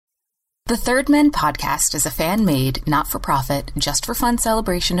The Third Men podcast is a fan-made, not-for-profit, just-for-fun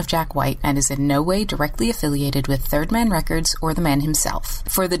celebration of Jack White and is in no way directly affiliated with Third Man Records or the man himself.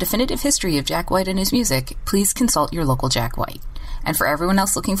 For the definitive history of Jack White and his music, please consult your local Jack White. And for everyone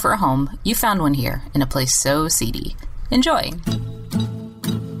else looking for a home, you found one here, in a place so seedy. Enjoy!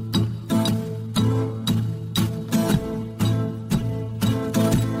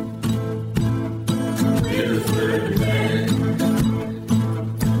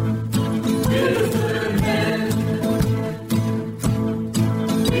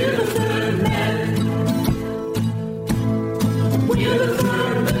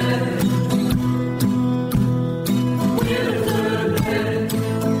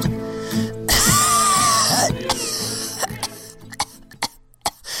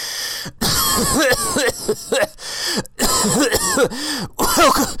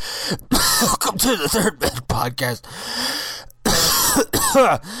 Welcome to the Third Man podcast.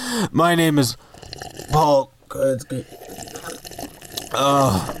 My name is Paul Kaminsky.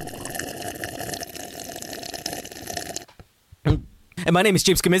 And my name is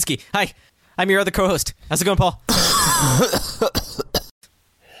James Kaminsky. Hi, I'm your other co-host. How's it going, Paul?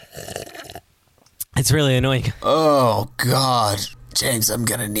 It's really annoying. Oh, God. James, I'm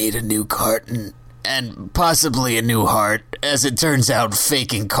gonna need a new carton. And possibly a new heart. As it turns out,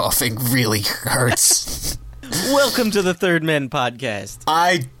 faking coughing really hurts. Welcome to the Third Men podcast.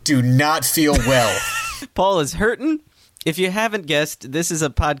 I do not feel well. Paul is hurting. If you haven't guessed, this is a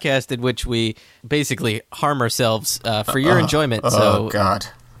podcast in which we basically harm ourselves for your enjoyment. Oh, God.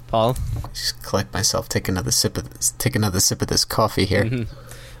 Paul? Just collect myself. Take another sip of this coffee here.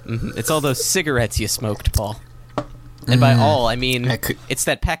 It's all those cigarettes you smoked, Paul. And by all, I mean, it's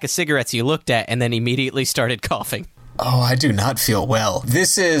that pack of cigarettes you looked at and then immediately started coughing. Oh, I do not feel well.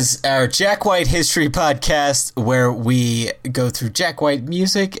 This is our Jack White History podcast where we go through Jack White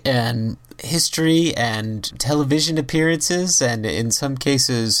music and history and television appearances and, in some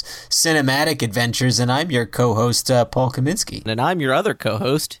cases, cinematic adventures. And I'm your co-host, Paul Kaminsky. And I'm your other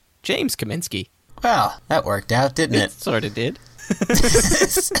co-host, James Kaminsky. Wow, that worked out, didn't it? It sort of did.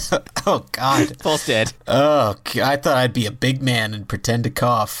 Oh, God. Paul's dead. Oh, I thought I'd be a big man and pretend to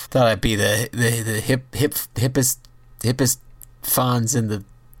cough. Thought I'd be the hippest Fonz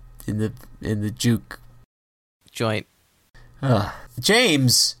in the juke joint.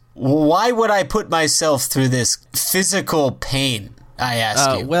 James, why would I put myself through this physical pain? I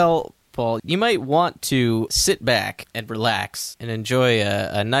ask you. Well, Paul, you might want to sit back and relax and enjoy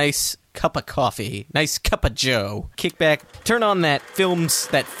a nice cup of coffee, nice cup of joe. Kick back, turn on that film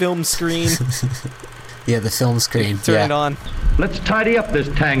screen. Yeah, the film screen. Turn it on. Let's tidy up this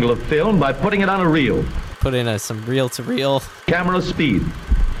tangle of film by putting it on a reel. Put in some reel-to-reel. Camera speed.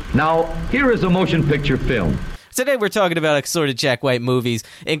 Now, here is a motion picture film. Today we're talking about assorted Jack White movies,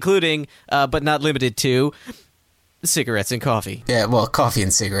 including, but not limited to, cigarettes and coffee. Yeah, well, coffee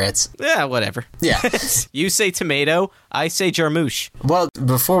and cigarettes. Yeah, whatever. Yeah. You say tomato, I say jarmusch. Well,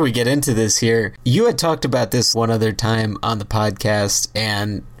 before we get into this here, you had talked about this one other time on the podcast,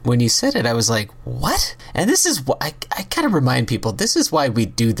 and when you said it, I was like, what? And this is why I kind of remind people, this is why we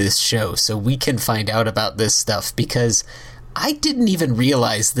do this show, so we can find out about this stuff, because I didn't even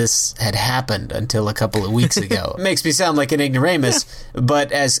realize this had happened until a couple of weeks ago. It makes me sound like an ignoramus,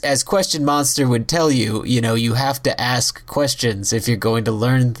 but as Question Monster would tell you, you have to ask questions if you're going to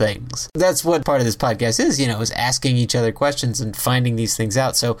learn things. That's what part of this podcast is asking each other questions and finding these things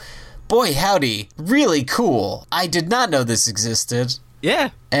out. So, boy, howdy, really cool. I did not know this existed.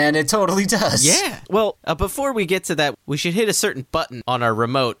 Yeah. And it totally does. Yeah. Well, before we get to that, we should hit a certain button on our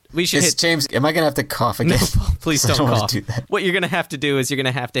remote. We should hit... James, am I going to have to cough again? No, please don't cough. Do that. What you're going to have to do is you're going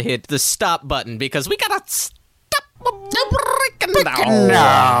to have to hit the stop button because we got to stop breaking down.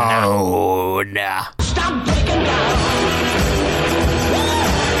 No. Stop breaking down.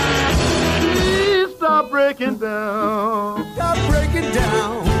 Please stop breaking down. Stop breaking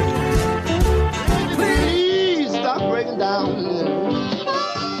down. Please stop breaking down.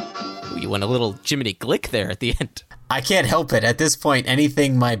 You went a little Jiminy Glick there at the end. I can't help it. At this point,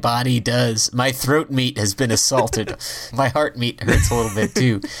 anything my body does, my throat meat has been assaulted. My heart meat hurts a little bit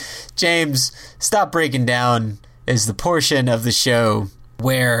too. James, Stop Breaking Down is the portion of the show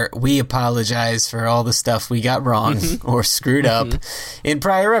where we apologize for all the stuff we got wrong or screwed up in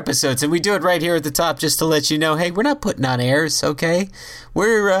prior episodes. And we do it right here at the top just to let you know, hey, we're not putting on airs, okay?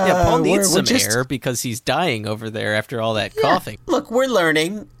 Paul needs some air because he's dying over there after all that coughing. Look, we're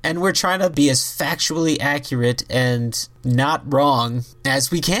learning, and we're trying to be as factually accurate and not wrong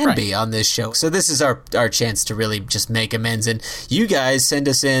as we can be on this show. So this is our chance to really just make amends. And you guys send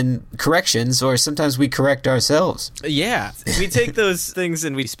us in corrections, or sometimes we correct ourselves. Yeah. We take those things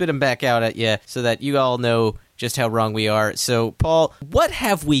and we spit them back out at you so that you all know just how wrong we are. So, Paul, what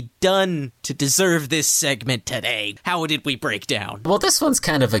have we done to deserve this segment today? How did we break down? Well, this one's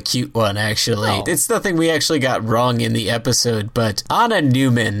kind of a cute one, actually. Oh. It's nothing we actually got wrong in the episode, but Anna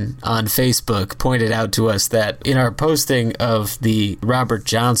Newman on Facebook pointed out to us that in our posting of the Robert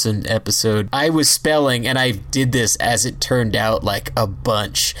Johnson episode, I was spelling, and I did this as it turned out like a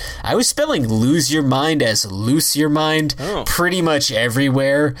bunch. I was spelling lose your mind as loose your mind pretty much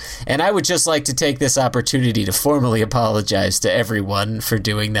everywhere, and I would just like to take this opportunity to formally apologize to everyone for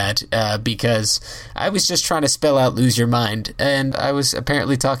doing that, because I was just trying to spell out lose your mind, and I was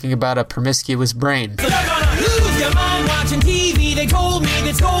apparently talking about a promiscuous brain. You're gonna lose your mind watching TV. They told me,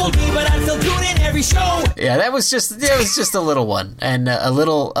 but I'm still tuning every show. Yeah, that was just a little one, and a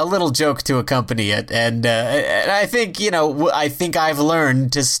little joke to accompany it, and I think, I think I've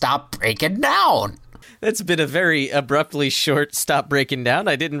learned to stop breaking down. That's been a very abruptly short stop breaking down.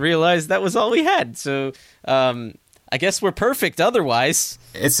 I didn't realize that was all we had. So, I guess we're perfect otherwise.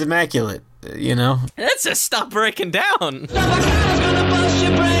 It's immaculate, That's a stop breaking down. Gonna bust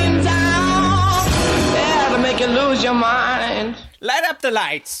your brains out. Yeah, to make you lose your mind. Light up the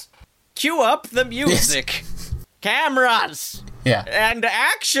lights. Cue up the music. Cameras. Yeah. And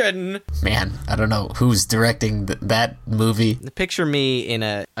action. Man, I don't know who's directing that movie. Picture me in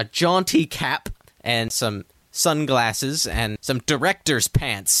a jaunty cap and some sunglasses and some director's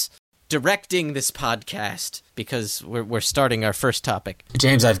pants directing this podcast, because we're starting our first topic.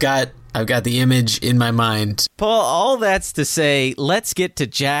 James, I've got the image in my mind. Paul, all that's to say, let's get to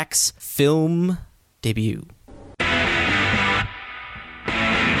Jack's film debut.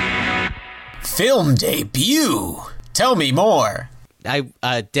 Film debut? Tell me more.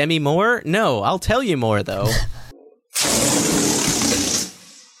 Demi Moore? No, I'll tell you more, though.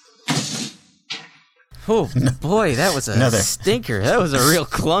 Oh, boy, that was a stinker. That was a real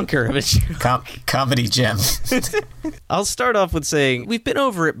clunker of a show. Comedy gem. I'll start off with saying we've been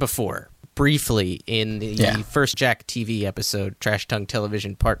over it before, briefly, in the first Jack TV episode, Trash Tongue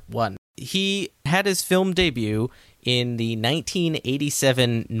Television Part 1. He had his film debut in the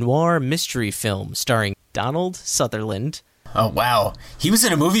 1987 noir mystery film starring Donald Sutherland. Oh, wow. He was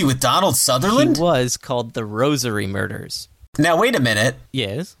in a movie with Donald Sutherland? He was, called The Rosary Murders. Now, wait a minute.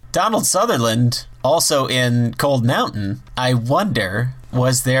 Yes? Donald Sutherland, also in Cold Mountain. I wonder,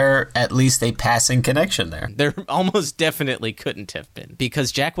 was there at least a passing connection there? There almost definitely couldn't have been,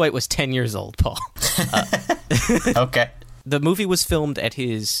 because Jack White was 10 years old, Paul. Okay. The movie was filmed at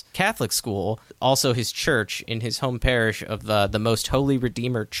his Catholic school, also his church, in his home parish of the Most Holy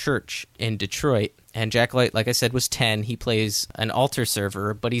Redeemer Church in Detroit. And Jack White, like I said, was 10. He plays an altar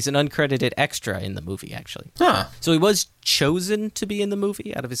server, but he's an uncredited extra in the movie, actually. Huh. So he was chosen to be in the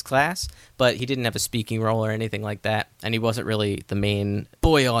movie out of his class, but he didn't have a speaking role or anything like that. And he wasn't really the main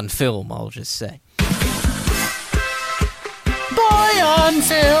boy on film, I'll just say. Boy on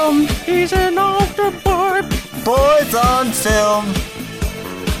film. He's an altar boy. Boys on film.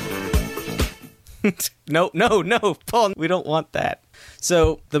 No, Paul, we don't want that.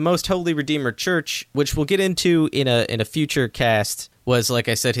 So the Most Holy Redeemer Church, which we'll get into in a future cast, was, like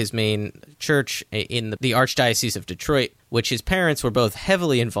I said, his main church in the Archdiocese of Detroit, which his parents were both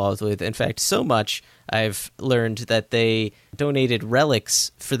heavily involved with. In fact, so much I've learned that they donated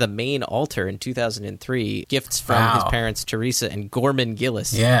relics for the main altar in 2003, gifts from his parents, Teresa and Gorman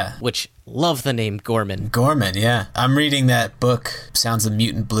Gillis. Yeah. Which, love the name Gorman. Gorman, yeah. I'm reading that book, Sounds of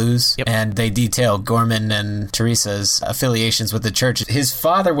Mutant Blues, and they detail Gorman and Teresa's affiliations with the church. His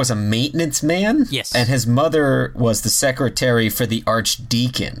father was a maintenance man. Yes. And his mother was the secretary for the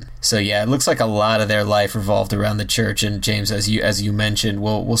archdeacon. So yeah, it looks like a lot of their life revolved around the church. And James, as you mentioned,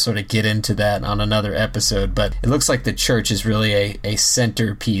 we'll sort of get into that on another episode. But it looks like the church is really a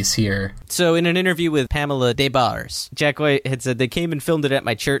centerpiece here. So in an interview with Pamela DeBars, Jack White had said, they came and filmed it at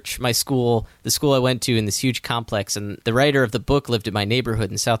my church, my school, the school I went to in this huge complex. And the writer of the book lived in my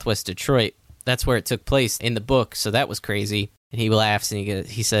neighborhood in Southwest Detroit. That's where it took place in the book. So that was crazy. And he laughs and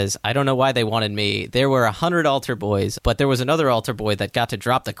he says, I don't know why they wanted me. There were 100 altar boys, but there was another altar boy that got to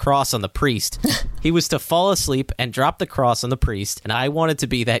drop the cross on the priest. He was to fall asleep and drop the cross on the priest, and I wanted to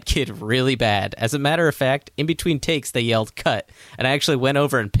be that kid really bad. As a matter of fact, in between takes, they yelled, cut. And I actually went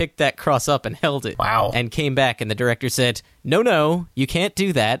over and picked that cross up and held it. Wow. And came back, and the director said, no, you can't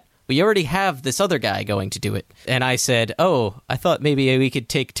do that. We already have this other guy going to do it. And I said, I thought maybe we could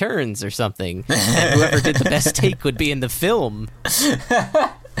take turns or something. And whoever did the best take would be in the film.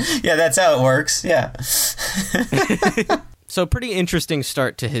 Yeah, that's how it works. Yeah. So pretty interesting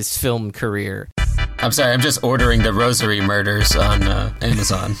start to his film career. I'm sorry, I'm just ordering the Rosary Murders on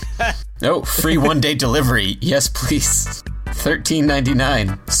Amazon. Oh, free one-day delivery. Yes, please.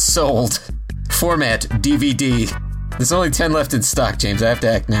 $13.99. Sold. Format, DVD. There's only 10 left in stock, James. I have to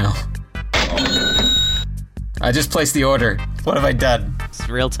act now. I just placed the order. What have I done? It's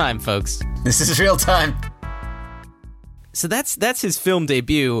real time, folks. This is real time. So that's his film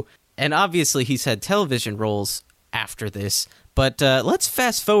debut, and obviously he's had television roles after this. But let's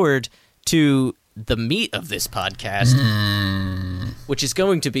fast forward to the meat of this podcast, which is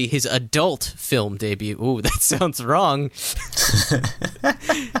going to be his adult film debut. Ooh, that sounds wrong.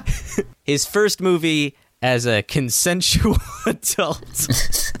 His first movie as a consensual adult.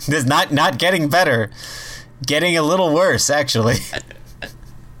 This not getting better. Getting a little worse, actually.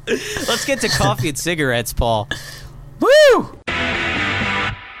 Let's get to Coffee and Cigarettes, Paul. Woo!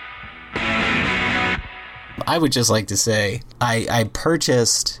 I would just like to say, I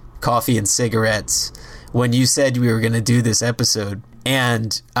purchased Coffee and Cigarettes when you said we were going to do this episode,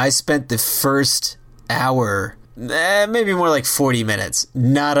 and I spent the first hour, maybe more like 40 minutes,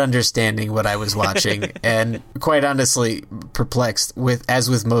 not understanding what I was watching, and quite honestly perplexed,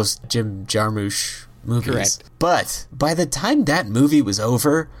 as with most Jim Jarmusch movies. Correct. But by the time that movie was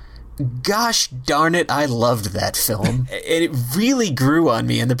over, gosh darn it, I loved that film. It really grew on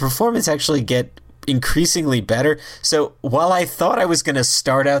me, and the performance actually get increasingly better. So while I thought I was going to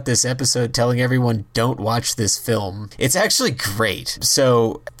start out this episode telling everyone don't watch this film, it's actually great.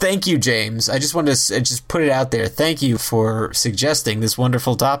 So thank you, James. I just wanted to just put it out there. Thank you for suggesting this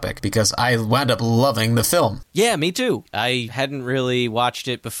wonderful topic, because I wound up loving the film. Yeah, me too. I hadn't really watched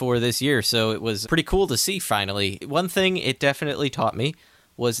it before this year, so it was pretty cool to see finally. One thing it definitely taught me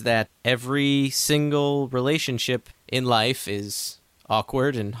was that every single relationship in life is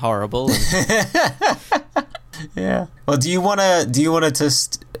awkward and horrible. Yeah. Well, do you want to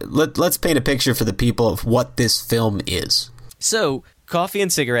just let's paint a picture for the people of what this film is. So, Coffee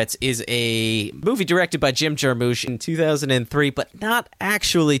and Cigarettes is a movie directed by Jim Jarmusch in 2003, but not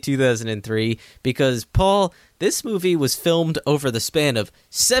actually 2003, because, Paul, this movie was filmed over the span of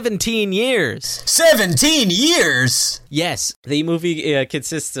 17 years. 17 years?! Yes. The movie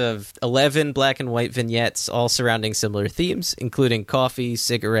consists of 11 black and white vignettes, all surrounding similar themes, including coffee,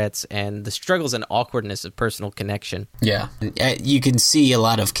 cigarettes, and the struggles and awkwardness of personal connection. Yeah. You can see a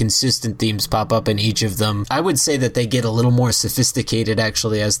lot of consistent themes pop up in each of them. I would say that they get a little more sophisticated,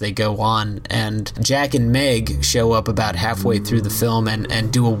 actually, as they go on. And Jack and Meg show up about halfway through the film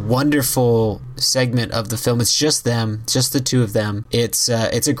and do a wonderful segment of the film. It's just them, just the two of them. It's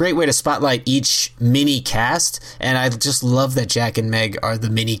a great way to spotlight each mini cast, and I just love that Jack and Meg are the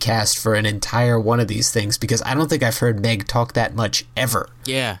mini cast for an entire one of these things, because I don't think I've heard Meg talk that much ever.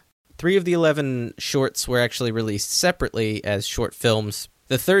 Yeah. 3 of the 11 shorts were actually released separately as short films.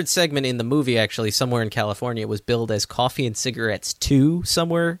 The third segment in the movie, actually, somewhere in California, was billed as Coffee and Cigarettes 2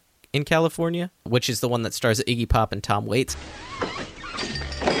 somewhere in California, which is the one that stars Iggy Pop and Tom Waits.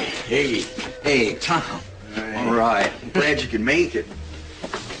 Hey, Tom. All right. I'm glad you can make it.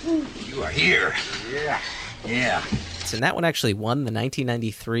 You are here. Yeah. And that one actually won the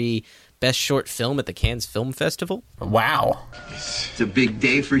 1993 Best Short Film at the Cannes Film Festival. Wow. It's a big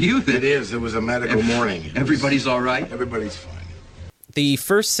day for you. It is. It was a medical morning. Everybody's all right? Everybody's fine. The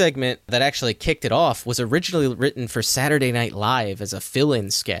first segment that actually kicked it off was originally written for Saturday Night Live as a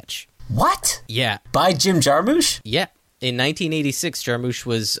fill-in sketch. What? Yeah. By Jim Jarmusch? Yeah. In 1986, Jarmusch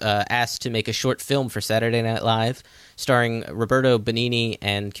was asked to make a short film for Saturday Night Live starring Roberto Benigni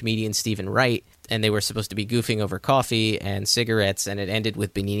and comedian Stephen Wright, and they were supposed to be goofing over coffee and cigarettes, and it ended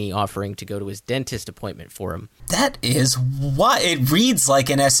with Benigni offering to go to his dentist appointment for him. That is why it reads like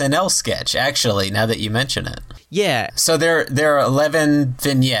an SNL sketch, actually, now that you mention it. Yeah. So there are 11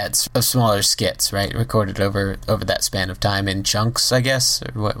 vignettes of smaller skits, right? Recorded over that span of time in chunks, I guess?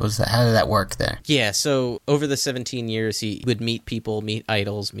 Or what was that? How did that work there? Yeah, so over the 17 years, he would meet people, meet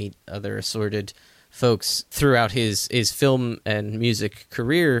idols, meet other assorted folks throughout his film and music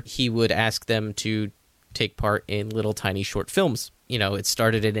career. He would ask them to take part in little tiny short films. You know, it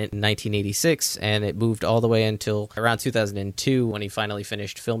started in 1986, and it moved all the way until around 2002 when he finally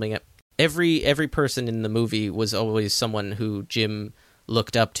finished filming it. Every person in the movie was always someone who Jim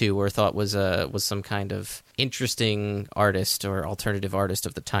looked up to or thought was some kind of interesting artist or alternative artist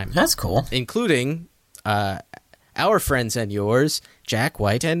of the time. That's cool. Including our friends and yours, Jack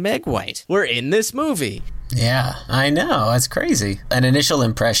White and Meg White, were in this movie. Yeah, I know. That's crazy. An initial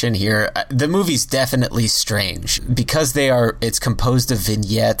impression here, the movie's definitely strange because it's composed of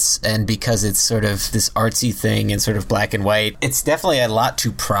vignettes and because it's sort of this artsy thing and sort of black and white. It's definitely a lot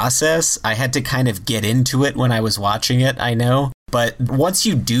to process. I had to kind of get into it when I was watching it, I know. But once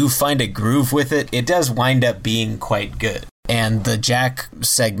you do find a groove with it, it does wind up being quite good. And the Jack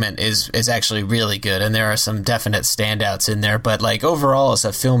segment is actually really good, and there are some definite standouts in there. But like overall, as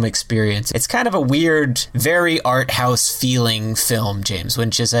a film experience, it's kind of a weird, very art house feeling film, James,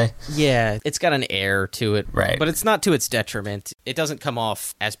 wouldn't you say? Yeah, it's got an air to it, right? But it's not to its detriment. It doesn't come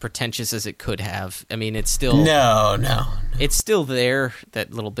off as pretentious as it could have. I mean, it's still no. It's still there,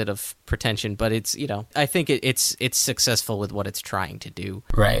 that little bit of pretension, but it's, I think it's successful with what it's trying to do.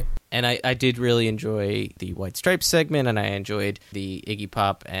 Right. And I did really enjoy the White Stripes segment, and I enjoyed the Iggy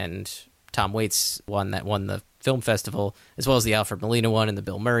Pop and Tom Waits one that won the film festival, as well as the Alfred Molina one and the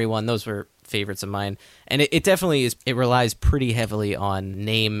Bill Murray one. Those were favorites of mine. And it definitely is, it relies pretty heavily on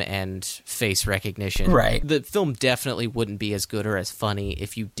name and face recognition. Right. The film definitely wouldn't be as good or as funny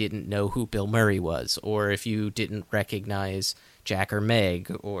if you didn't know who Bill Murray was, or if you didn't recognize Jack or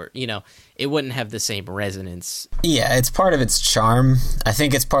Meg, or, it wouldn't have the same resonance. Yeah, it's part of its charm. I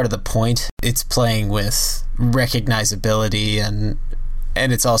think it's part of the point. It's playing with recognizability and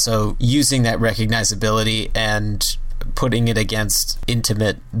it's also using that recognizability and putting it against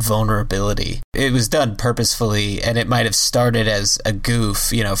intimate vulnerability. It was done purposefully, and it might have started as a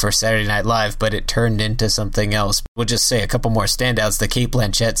goof, for Saturday Night Live, but it turned into something else. We'll just say a couple more standouts. The Cate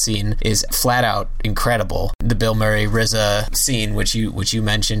Blanchett scene is flat out incredible. The Bill Murray RZA scene, which you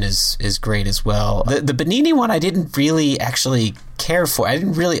mentioned, is great as well. The Benigni one I didn't really actually care for. I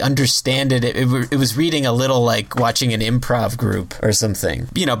didn't really understand it. It was reading a little like watching an improv group or something,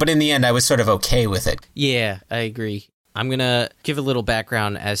 but in the end I was sort of okay with it. Yeah, I agree. I'm going to give a little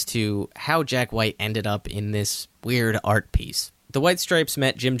background as to how Jack White ended up in this weird art piece. The White Stripes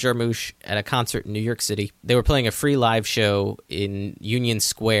met Jim Jarmusch at a concert in New York City. They were playing a free live show in Union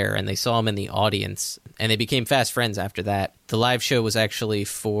Square, and they saw him in the audience, and they became fast friends after that. The live show was actually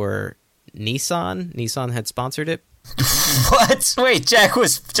for Nissan. Nissan had sponsored it. What? Wait, Jack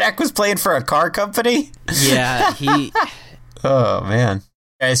was playing for a car company? Yeah, he... Oh, man.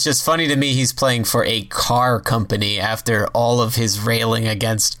 It's just funny to me he's playing for a car company after all of his railing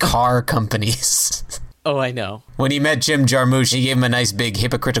against car companies. Oh, I know. When he met Jim Jarmusch, he gave him a nice big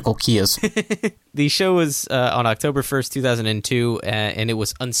hypocritical kiss. The show was on October 1st, 2002, and it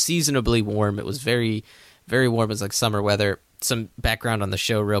was unseasonably warm. It was very, very warm. It was like summer weather. Some background on the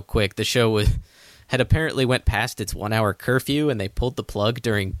show real quick. The show had apparently went past its 1-hour curfew, and they pulled the plug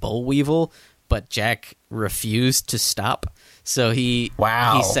during Boll Weevil, but Jack refused to stop. So he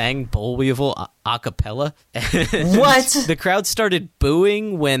sang Boll Weevil a cappella. What? The crowd started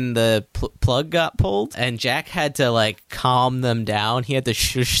booing when the plug got pulled, and Jack had to calm them down. He had to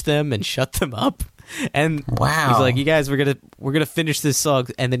shush them and shut them up. And he's like, "You guys, we're gonna finish this song."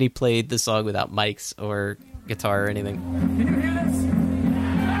 And then he played the song without mics or guitar or anything. Can you hear this?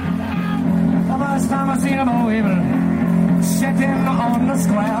 The first time I seen a Boll Weevil sitting on the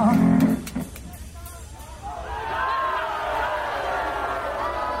square.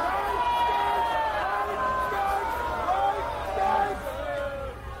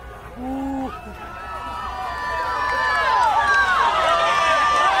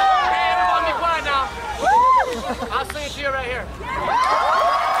 I'll sing it to you right here. Well,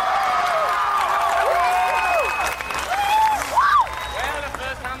 the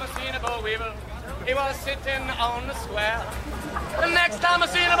first time I seen a Boll Weevil, he was sitting on the square. The next time I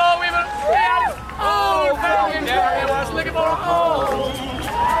seen a Boll Weevil, he had his old family there. He was looking for a hole. He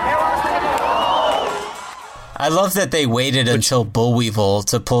was looking for a hole. I love that they waited until Boll Weevil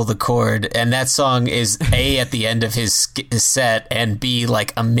to pull the cord, and that song is A, at the end of his set, and B,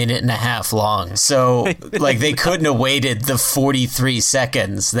 like a minute and a half long. So, they couldn't have waited the 43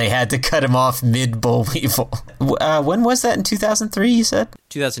 seconds. They had to cut him off mid-Boll Weevil. When was that, in 2003, you said?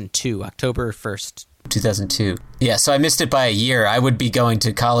 2002, October 1st. 2002. Yeah, so I missed it by a year. I would be going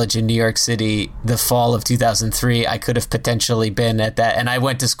to college in New York City the fall of 2003. I could have potentially been at that, and I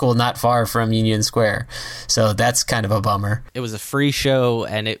went to school not far from Union Square. So that's kind of a bummer. It was a free show,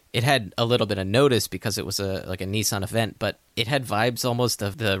 and it had a little bit of notice because it was a Nissan event, but it had vibes almost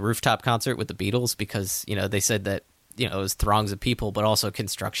of the rooftop concert with the Beatles because, they said that, it was throngs of people, but also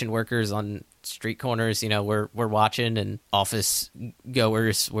construction workers on street corners, were watching, and office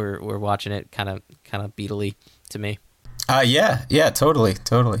goers were watching it, kind of Beatle-y to me. Yeah, totally.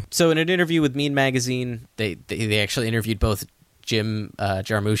 So in an interview with Mean Magazine, they actually interviewed both Jim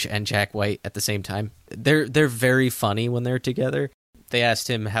Jarmusch and Jack White at the same time. They're very funny when they're together. They asked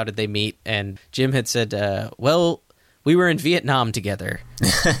him how did they meet, and Jim had said, well, we were in Vietnam together.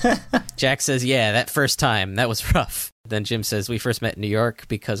 Jack says, yeah, that first time, that was rough. Then Jim says, we first met in New York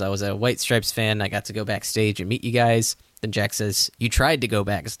because I was a White Stripes fan. I got to go backstage and meet you guys. Then Jack says, you tried to go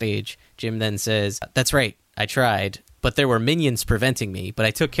backstage. Jim then says, that's right, I tried, but there were minions preventing me, but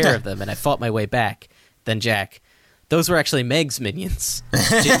I took care of them and I fought my way back. Then Jack, those were actually Meg's minions.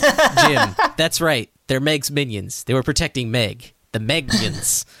 Jim, that's right, they're Meg's minions. They were protecting Meg. The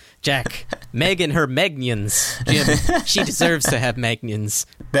Megnions. Jack, Meg and her Megnions. Jim, she deserves to have Megnions.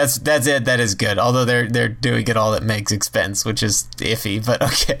 That's it. That is good. Although they're doing it all at Meg's expense, which is iffy, but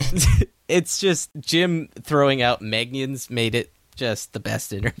okay. It's just Jim throwing out Megnions made it just the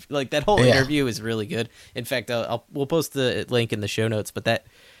best interview. Like that whole interview is really good. In fact, we'll post the link in the show notes. But that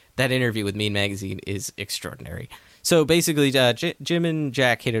interview with Mean Magazine is extraordinary. So basically, Jim and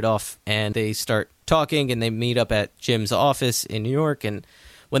Jack hit it off, and they start talking, and they meet up at Jim's office in New York. And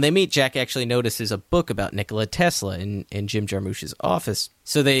when they meet, Jack actually notices a book about Nikola Tesla in Jim Jarmusch's office.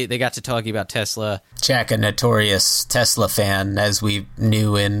 So they got to talking about Tesla. Jack, a notorious Tesla fan, as we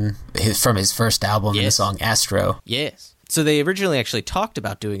knew from his first album in the song Astro. Yes. So they originally actually talked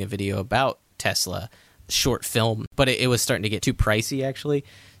about doing a video about Tesla, short film, but it was starting to get too pricey, actually.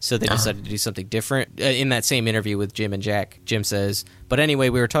 So they decided to do something different. In that same interview with Jim and Jack, Jim says, but anyway,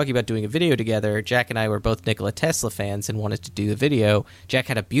 we were talking about doing a video together. Jack and I were both Nikola Tesla fans and wanted to do the video. Jack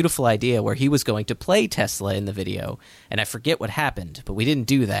had a beautiful idea where he was going to play Tesla in the video. And I forget what happened, but we didn't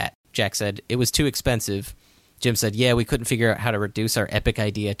do that. Jack said, it was too expensive. Jim said, yeah, we couldn't figure out how to reduce our epic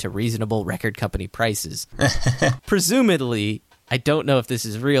idea to reasonable record company prices. Presumably, I don't know if this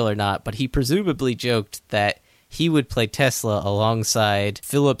is real or not, but he presumably joked that he would play Tesla alongside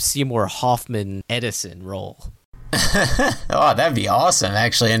Philip Seymour Hoffman Edison role. Oh, that'd be awesome,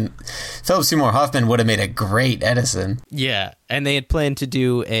 actually. And Philip Seymour Hoffman would have made a great Edison. Yeah, and they had planned to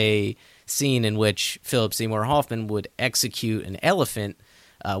do a scene in which Philip Seymour Hoffman would execute an elephant,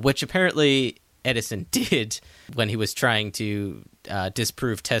 which apparently Edison did when he was trying to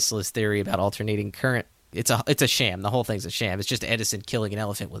disprove Tesla's theory about alternating current. It's a sham. The whole thing's a sham. It's just Edison killing an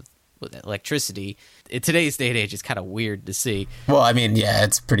elephant with electricity. In today's day and age, it's kind of weird to see. Well, I mean, yeah,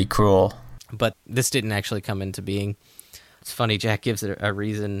 it's pretty cruel. But this didn't actually come into being. It's funny, Jack gives it a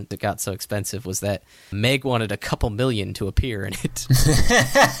reason it got so expensive was that Meg wanted a couple million to appear in it.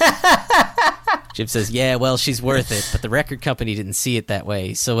 Jim says, yeah, well, she's worth it, but the record company didn't see it that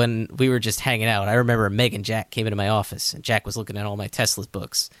way. So when we were just hanging out, I remember Meg and Jack came into my office, and Jack was looking at all my Tesla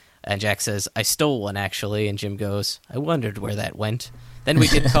books. And Jack says, I stole one, actually. And Jim goes, I wondered where that went. Then we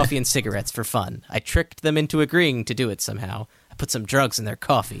did coffee and cigarettes for fun. I tricked them into agreeing to do it somehow. I put some drugs in their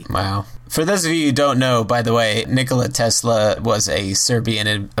coffee. Wow. For those of you who don't know, by the way, Nikola Tesla was a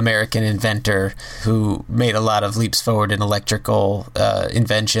Serbian-American inventor who made a lot of leaps forward in electrical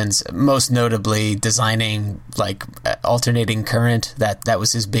inventions, most notably designing like alternating current. That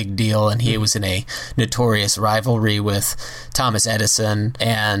was his big deal, and he was in a notorious rivalry with Thomas Edison,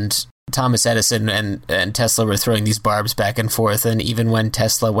 and Thomas Edison and Tesla were throwing these barbs back and forth, and even when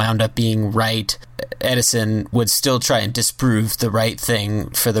Tesla wound up being right, Edison would still try and disprove the right thing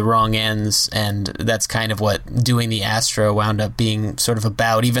for the wrong ends, and that's kind of what doing the Astro wound up being sort of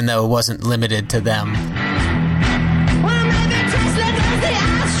about, even though it wasn't limited to them. Well, maybe Tesla does the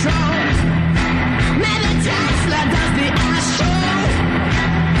Astro. Maybe Tesla does the Astro.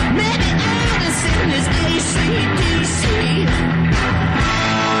 Maybe Edison is AC/DC.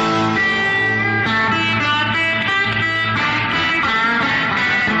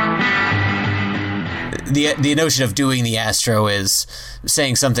 The notion of doing the Astro is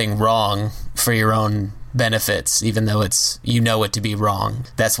saying something wrong for your own benefits, even though it's it to be wrong.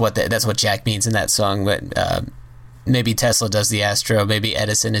 That's what Jack means in that song. But maybe Tesla does the Astro, maybe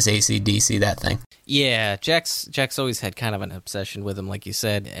Edison is AC/DC, that thing. Yeah, Jack's always had kind of an obsession with him, like you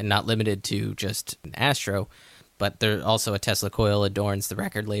said, and not limited to just an Astro. But there also a Tesla coil adorns the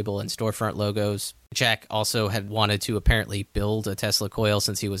record label and storefront logos. Jack also had wanted to apparently build a Tesla coil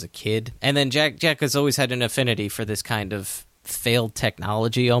since he was a kid. And then Jack has always had an affinity for this kind of failed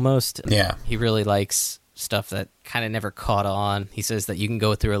technology almost. Yeah. He really likes stuff that kind of never caught on. He says that you can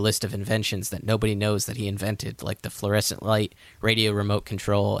go through a list of inventions that nobody knows that he invented, like the fluorescent light, radio remote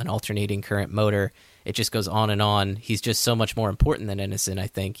control, and alternating current motor. It just goes on and on. He's just so much more important than Edison, I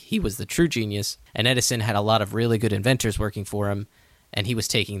think. He was the true genius, and Edison had a lot of really good inventors working for him, and he was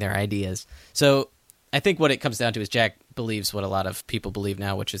taking their ideas. So I think what it comes down to is Jack believes what a lot of people believe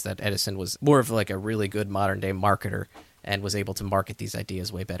now, which is that Edison was more of like a really good modern-day marketer, and was able to market these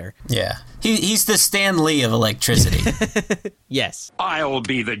ideas way better. Yeah. He's the Stan Lee of electricity. Yes. I'll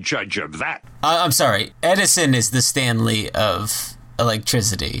be the judge of that. I'm sorry. Edison is the Stan Lee of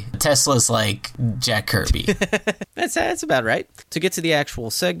electricity. Tesla's like Jack Kirby. That's about right. To get to the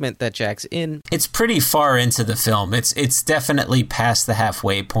actual segment that Jack's in, it's pretty far into the film. It's definitely past the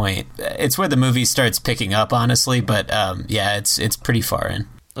halfway point. It's where the movie starts picking up, honestly, but yeah, it's pretty far in.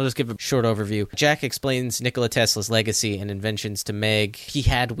 I'll just give a short overview. Jack explains Nikola Tesla's legacy and inventions to Meg. He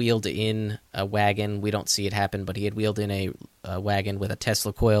had wheeled in a wagon. We don't see it happen, but he had wheeled in a wagon with a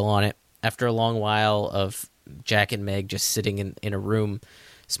Tesla coil on it. After a long while of Jack and Meg just sitting in a room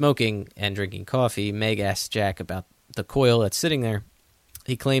smoking and drinking coffee, Meg asks Jack about the coil that's sitting there.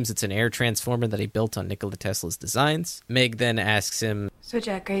 He claims it's an air transformer that he built on Nikola Tesla's designs. Meg then asks him, "So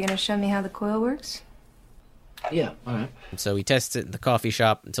Jack, are you going to show me how the coil works?" Yeah, all right. So he tests it in the coffee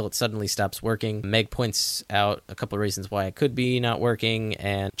shop until it suddenly stops working. Meg points out a couple of reasons why it could be not working,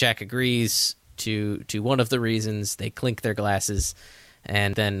 and Jack agrees to one of the reasons. They clink their glasses,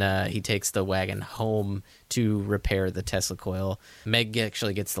 and then he takes the wagon home to repair the Tesla coil. Meg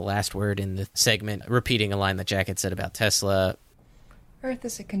actually gets the last word in the segment, repeating a line that Jack had said about Tesla. Earth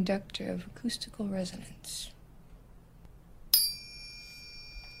is a conductor of acoustical resonance.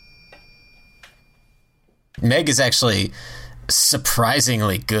 Meg is actually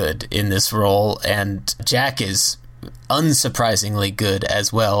surprisingly good in this role, and Jack is unsurprisingly good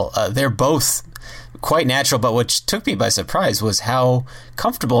as well. They're both quite natural, but what took me by surprise was how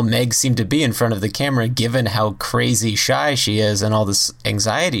comfortable Meg seemed to be in front of the camera, given how crazy shy she is and all this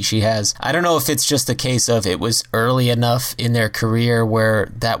anxiety she has. I don't know if it's just a case of it was early enough in their career where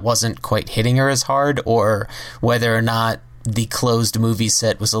that wasn't quite hitting her as hard, or whether or not the closed movie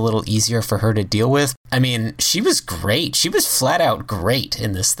set was a little easier for her to deal with. I mean, she was great. She was flat out great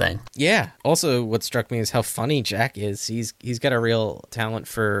in this thing. Yeah. Also, what struck me is how funny Jack is. He's got a real talent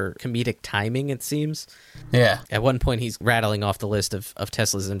for comedic timing, it seems. Yeah. At one point, he's rattling off the list of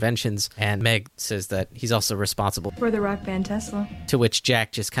Tesla's inventions, and Meg says that he's also responsible For the rock band Tesla. To which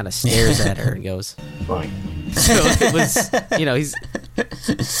Jack just kind of stares at her and goes, Fine. So it was,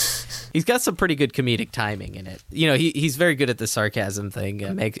 he's got some pretty good comedic timing in it. He's very good at the sarcasm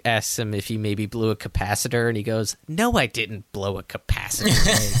thing. Meg asks him if he maybe blew a capacitor, and he goes, "No, I didn't blow a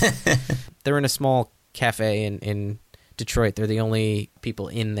capacitor." They're in a small cafe in Detroit. They're the only people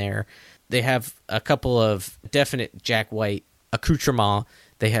in there. They have a couple of definite Jack White accoutrements.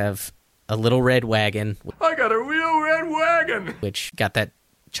 They have a little red wagon. I got a real red wagon. Which got that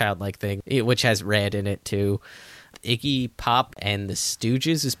childlike thing, which has red in it too. Iggy Pop and the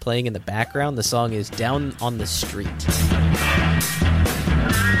Stooges is playing in the background. The song is Down on the Street.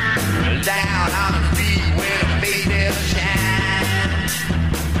 Down on the street where the face never shines,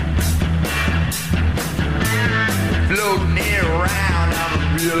 floating around on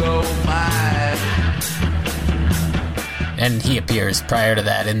a real old mine. And he appears prior to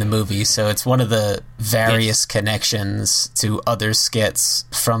that in the movie, so it's one of the various connections to other skits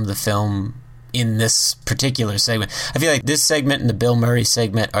from the film in this particular segment. I feel like this segment and the Bill Murray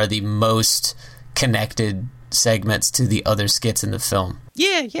segment are the most connected segments to the other skits in the film.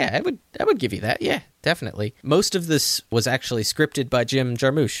 Yeah, I would give you that. Yeah, definitely. Most of this was actually scripted by Jim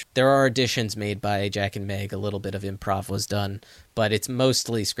Jarmusch. There are additions made by Jack and Meg. A little bit of improv was done, but it's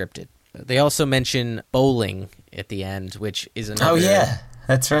mostly scripted. They also mention bowling at the end, which is another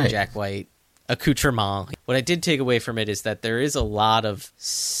that's right. Jack White accoutrement. What I did take away from it is that there is a lot of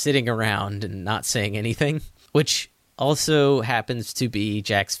sitting around and not saying anything, which also happens to be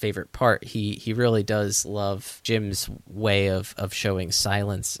Jack's favorite part. He really does love Jim's way of showing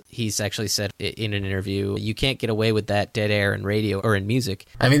silence. He's actually said in an interview, you can't get away with that dead air in radio or in music.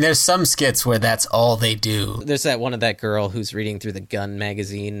 I mean, there's some skits where that's all they do. There's that one of that girl who's reading through the Gun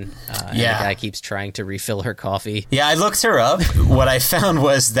magazine, and the guy keeps trying to refill her coffee. Yeah, I looked her up. What I found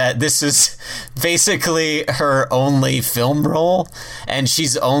was that this is basically her only film role, and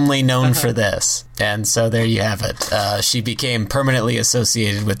she's only known for this. And so there you have it. She became permanently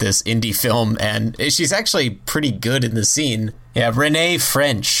associated with this indie film, and she's actually pretty good in the scene. Yeah, Renee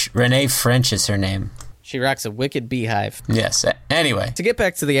French. Renee French is her name. She rocks a wicked beehive. Yes. Anyway. To get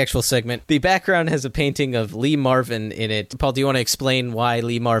back to the actual segment, the background has a painting of Lee Marvin in it. Paul, do you want to explain why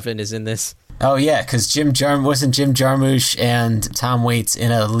Lee Marvin is in this? Oh, yeah, because wasn't Jim Jarmusch and Tom Waits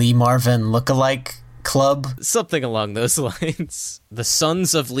in a Lee Marvin lookalike club? Something along those lines. The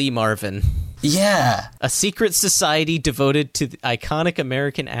Sons of Lee Marvin. Yeah. A secret society devoted to the iconic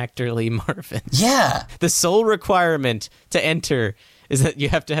American actor Lee Marvin. Yeah. The sole requirement to enter is that you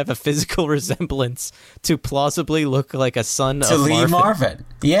have to have a physical resemblance to plausibly look like a son to of Lee Marvin. Marvin.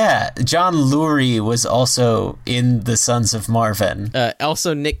 Yeah, John Lurie was also in The Sons of Marvin.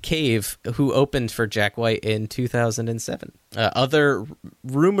 Also Nick Cave, who opened for Jack White in 2007. Other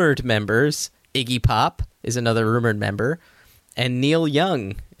rumored members, Iggy Pop is another rumored member, and Neil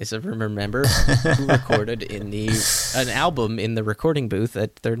Young is a rumored member who recorded in an album in the recording booth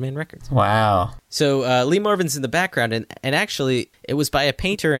at Third Man Records. Wow. So Lee Marvin's in the background, and actually it was by a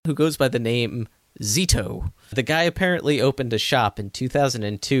painter who goes by the name Zito. The guy apparently opened a shop in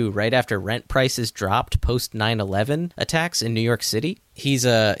 2002 right after rent prices dropped post 9/11 attacks in New York City. He's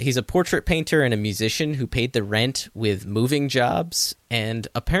a portrait painter and a musician who paid the rent with moving jobs, and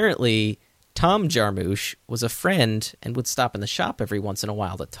apparently Tom Jarmusch was a friend and would stop in the shop every once in a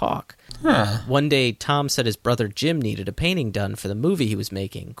while to talk. One day, Tom said his brother Jim needed a painting done for the movie he was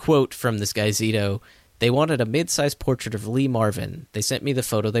making. Quote from this guy Zito, "They wanted a mid-sized portrait of Lee Marvin. They sent me the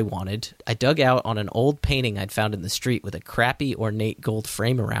photo they wanted. I dug out on an old painting I'd found in the street with a crappy ornate gold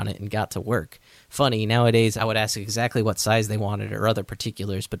frame around it and got to work. Funny, nowadays I would ask exactly what size they wanted or other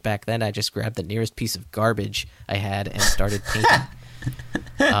particulars, but back then I just grabbed the nearest piece of garbage I had and started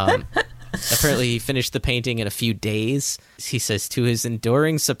painting." Apparently he finished the painting in a few days. He says, to his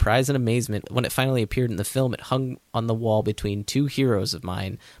enduring surprise and amazement, when it finally appeared in the film, it hung on the wall between two heroes of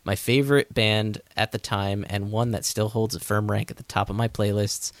mine, my favorite band at the time, and one that still holds a firm rank at the top of my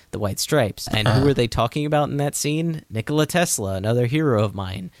playlists, the White Stripes. And who are they talking about in that scene? Nikola Tesla, another hero of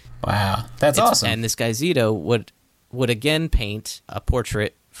mine. Wow, that's awesome. And this guy Zito would again paint a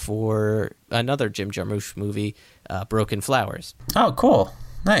portrait for another Jim Jarmusch movie, Broken Flowers. Oh, cool.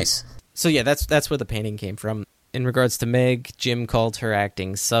 Nice. So yeah, that's where the painting came from. In regards to Meg, Jim called her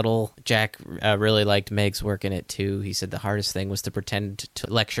acting subtle. Jack really liked Meg's work in it too. He said the hardest thing was to pretend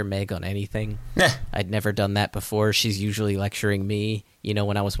to lecture Meg on anything. I'd never done that before. She's usually lecturing me. You know,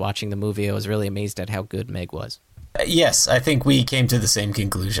 when I was watching the movie, I was really amazed at how good Meg was. Yes, I think we came to the same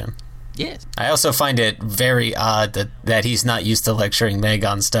conclusion. Yes. I also find it very odd that he's not used to lecturing Meg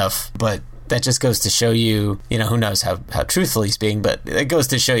on stuff, but that just goes to show you, who knows how truthful he's being, but it goes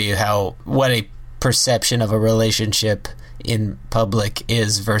to show you what a perception of a relationship in public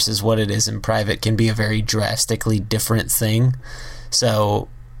is versus what it is in private can be a very drastically different thing. So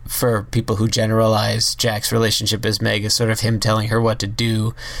for people who generalize Jack's relationship as Meg as sort of him telling her what to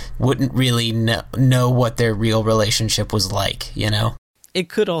do, wouldn't really know what their real relationship was like, It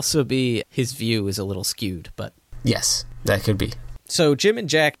could also be his view is a little skewed, but... Yes, that could be. So Jim and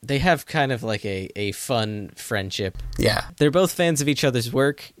Jack, they have kind of like a fun friendship. Yeah. They're both fans of each other's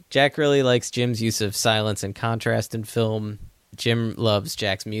work. Jack really likes Jim's use of silence and contrast in film. Jim loves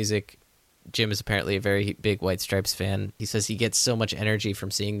Jack's music. Jim is apparently a very big White Stripes fan. He says he gets so much energy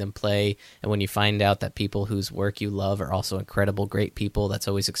from seeing them play, and when you find out that people whose work you love are also incredible, great people, that's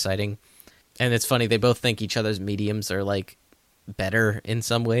always exciting. And it's funny, they both think each other's mediums are like better in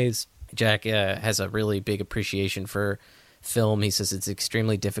some ways. Jack has a really big appreciation for film. He says it's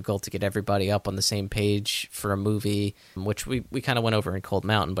extremely difficult to get everybody up on the same page for a movie, which we kind of went over in Cold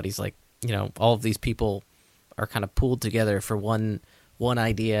Mountain, but he's like, all of these people are kind of pooled together for one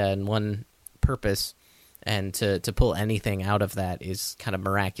idea and one purpose, and to pull anything out of that is kind of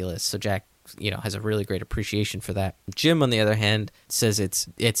miraculous. So Jack, has a really great appreciation for that. Jim, on the other hand, says it's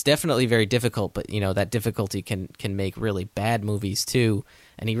definitely very difficult, but that difficulty can make really bad movies too,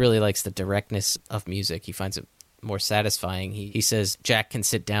 and he really likes the directness of music. He finds it more satisfying. He says Jack can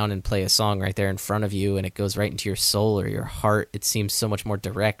sit down and play a song right there in front of you and it goes right into your soul or your heart. It seems so much more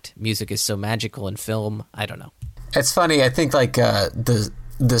direct. Music is so magical in film. I don't know. It's funny. I think like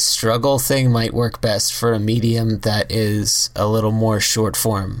the struggle thing might work best for a medium that is a little more short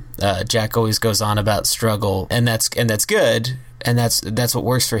form. Jack always goes on about struggle, and that's good, and that's what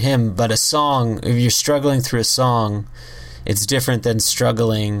works for him. But a song, if you're struggling through a song, it's different than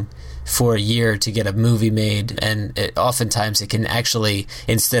struggling for a year to get a movie made, and oftentimes it can actually,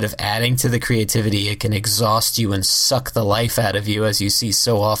 instead of adding to the creativity, it can exhaust you and suck the life out of you, as you see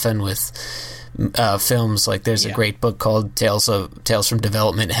so often with films. Like there's a great book called Tales from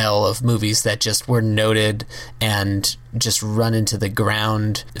Development Hell, of movies that just were noted and just run into the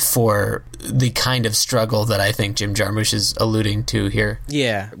ground for the kind of struggle that I think Jim Jarmusch is alluding to here.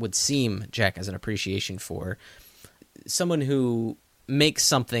 Yeah, it would seem Jack has an appreciation for someone who makes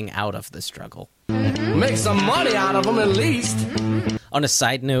something out of the struggle. Make some money out of them at least. On a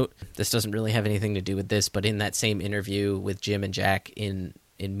side note, this doesn't really have anything to do with this, but in that same interview with Jim and Jack in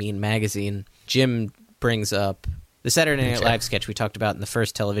Mean Magazine, Jim brings up the Saturday Night Live sketch we talked about in the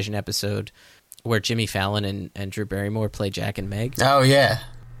first television episode where Jimmy Fallon and Drew Barrymore play Jack and Meg. Oh, yeah.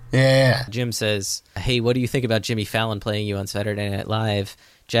 Yeah. Jim says, hey, what do you think about Jimmy Fallon playing you on Saturday Night Live?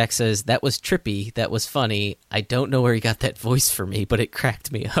 Jack says, that was trippy, that was funny. I don't know where he got that voice for me, but it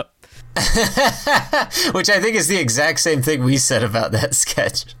cracked me up. Which I think is the exact same thing we said about that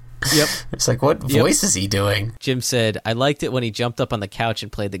sketch. Yep. It's like, what voice is he doing? Jim said, I liked it when he jumped up on the couch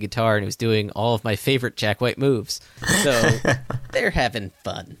and played the guitar and he was doing all of my favorite Jack White moves. So they're having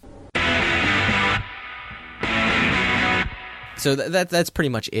fun. So that's pretty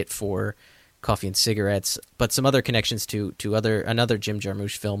much it for Coffee and Cigarettes, but some other connections to another Jim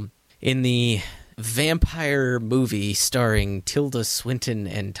Jarmusch film. In the vampire movie starring Tilda Swinton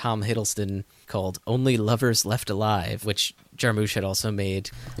and Tom Hiddleston called Only Lovers Left Alive, which Jarmusch had also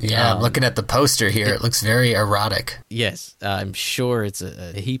made. Yeah, I'm looking at the poster here. It looks very erotic. Yes, I'm sure it's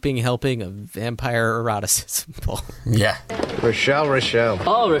a heaping helping of vampire eroticism, Paul. Yeah. Rochelle.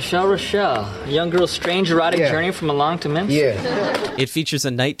 Oh, Rochelle. A young girl's strange erotic journey from Along to Memphis. Yeah. It features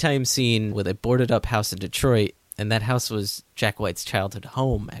a nighttime scene with a boarded-up house in Detroit, and that house was Jack White's childhood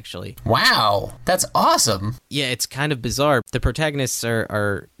home, actually. Wow, that's awesome. Yeah, it's kind of bizarre. The protagonists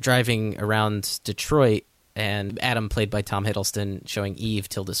are driving around Detroit, and Adam, played by Tom Hiddleston, showing Eve,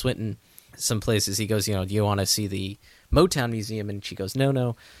 Tilda Swinton, some places. He goes, do you want to see the Motown Museum? And she goes,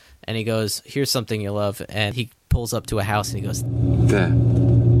 no. And he goes, here's something you'll love. And he pulls up to a house, and he goes, there.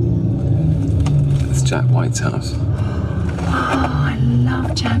 That's Jack White's house. Oh, I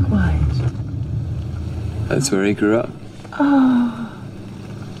love Jack White. That's where he grew up. Oh,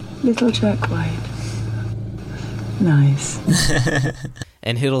 little Jack White. Nice.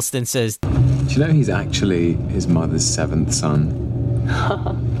 And Hiddleston says, do you know he's actually his mother's 7th son?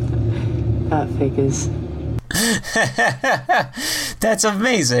 That figures. That's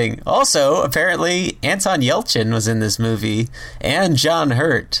amazing. Also, apparently, Anton Yelchin was in this movie, and John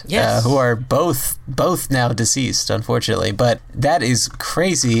Hurt, yes. Who are both now deceased, unfortunately. But that is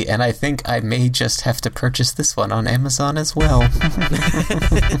crazy, and I think I may just have to purchase this one on Amazon as well.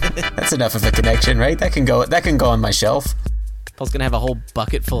 That's enough of a connection, right? That can go on my shelf. Paul's gonna have a whole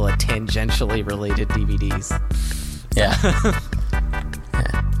bucket full of tangentially related DVDs. Yeah.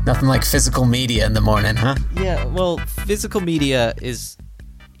 Nothing like physical media in the morning, huh? Yeah, well, physical media is,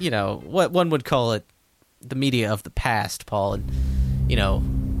 what one would call it the media of the past, Paul.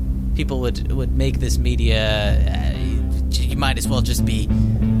 And, people would make this media, you might as well just be,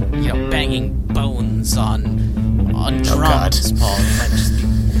 banging bones on drums, Paul. You might just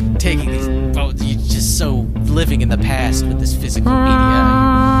be taking these bones. You're just so living in the past with this physical media.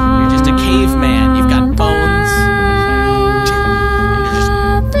 You're just a caveman. You've got bones.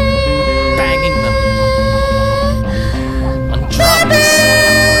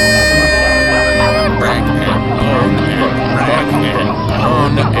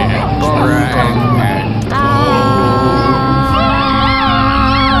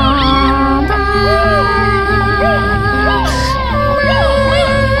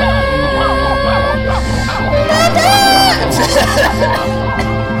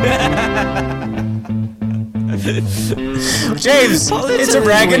 James, it's a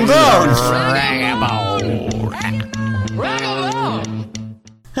rag and bone.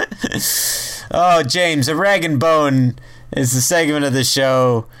 Oh, James, a rag and bone is the segment of the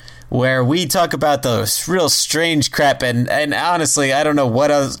show where we talk about the real strange crap, and honestly, I don't know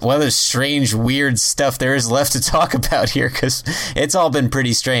what other strange, weird stuff there is left to talk about here, because it's all been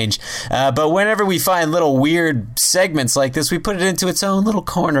pretty strange. But whenever we find little weird segments like this, we put it into its own little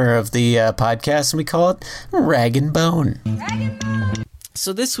corner of the podcast, and we call it Rag and Bone.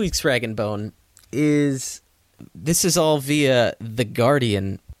 So this week's Rag and Bone is all via The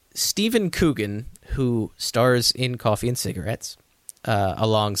Guardian. Stephen Coogan, who stars in Coffee and Cigarettes,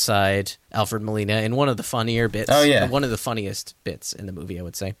 alongside Alfred Molina in one of the funnier bits. Oh, yeah. One of the funniest bits in the movie, I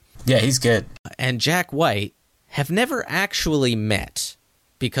would say. Yeah, he's good. And Jack White have never actually met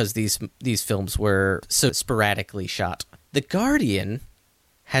because these films were so sporadically shot. The Guardian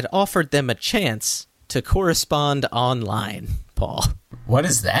had offered them a chance to correspond online, Paul. What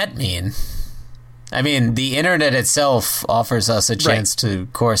does that mean? I mean, the internet itself offers us a chance to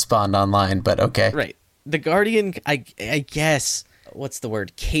correspond online, but okay. Right. The Guardian, I guess, what's the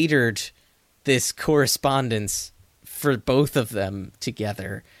word, catered this correspondence for both of them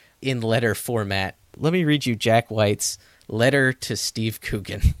together in letter format. Let me read you Jack White's letter to Steve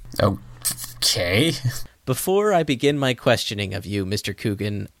Coogan. Okay. Before I begin my questioning of you, Mr.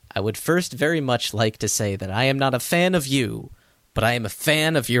 Coogan, I would first very much like to say that I am not a fan of you, but I am a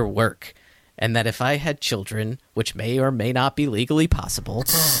fan of your work. And that if I had children, which may or may not be legally possible,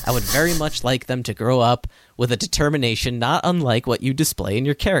 I would very much like them to grow up with a determination not unlike what you display in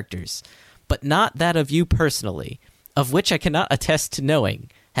your characters, but not that of you personally, of which I cannot attest to knowing,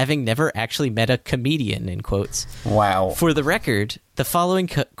 having never actually met a comedian, in quotes. Wow. For the record, the following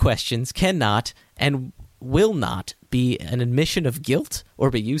questions cannot and will not be an admission of guilt or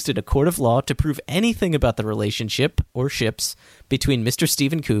be used in a court of law to prove anything about the relationship or ships between Mr.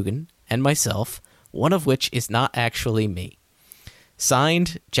 Stephen Coogan and myself, one of which is not actually me.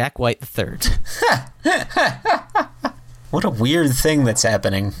 Signed, Jack White III. What a weird thing that's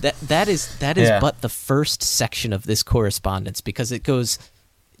happening. That is but the first section of this correspondence, because it goes,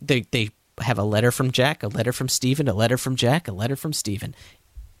 they have a letter from Jack, a letter from Stephen, a letter from Jack, a letter from Stephen.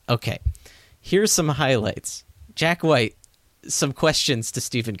 Okay, here's some highlights. Jack White, some questions to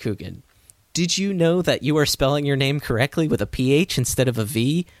Stephen Coogan. Did you know that you are spelling your name correctly with a PH instead of a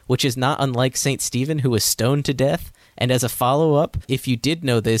V, which is not unlike St. Stephen, who was stoned to death? And as a follow-up, if you did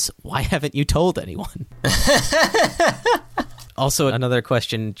know this, why haven't you told anyone? Also, another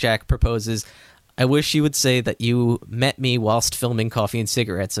question Jack proposes. I wish you would say that you met me whilst filming Coffee and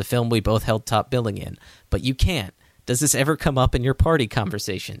Cigarettes, a film we both held top billing in. But you can't. Does this ever come up in your party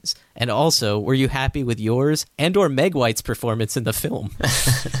conversations? And also, were you happy with yours and or Meg White's performance in the film?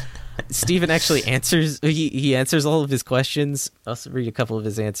 Stephen actually answers, he answers all of his questions. I'll read a couple of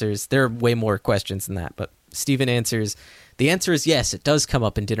his answers. There are way more questions than that, but Stephen answers, the answer is yes, it does come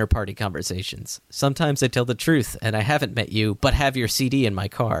up in dinner party conversations. Sometimes I tell the truth, and I haven't met you, but have your CD in my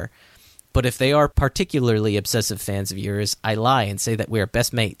car. But if they are particularly obsessive fans of yours, I lie and say that we are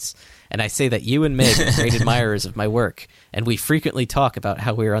best mates. And I say that you and Meg are great admirers of my work, and we frequently talk about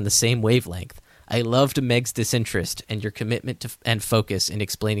how we are on the same wavelength. I loved Meg's disinterest and your commitment to and focus in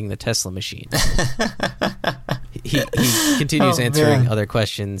explaining the Tesla machine. He continues answering other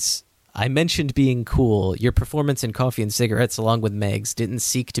questions. I mentioned being cool. Your performance in Coffee and Cigarettes, along with Meg's, didn't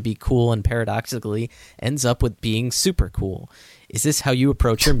seek to be cool and paradoxically ends up with being super cool. Is this how you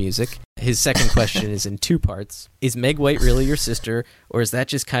approach your music? His second question is in two parts. Is Meg White really your sister, or is that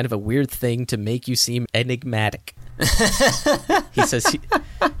just kind of a weird thing to make you seem enigmatic? He says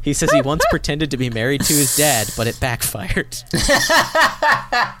he once pretended to be married to his dad, but it backfired.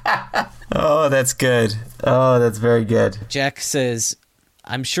 Oh, that's good. Oh, that's very good. Jack says,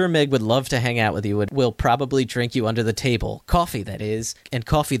 I'm sure Meg would love to hang out with you and will probably drink you under the table. Coffee, that is. And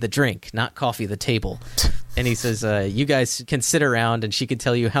coffee the drink, not coffee the table. And he says, you guys can sit around and she can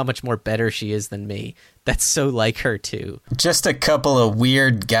tell you how much more better she is than me. That's so like her, too. Just a couple of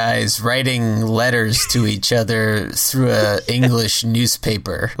weird guys writing letters to each other through a English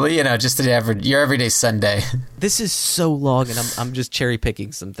newspaper. Well, you know, just your everyday Sunday. This is so long, and I'm just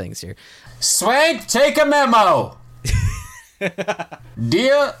cherry-picking some things here. Swank, take a memo!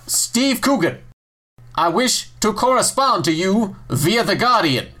 Dear Steve Coogan, I wish to correspond to you via The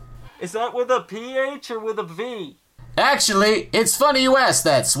Guardian. Is that with a PH or with a V? Actually, it's funny you ask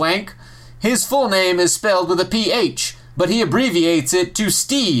that, Swank. His full name is spelled with a PH, but he abbreviates it to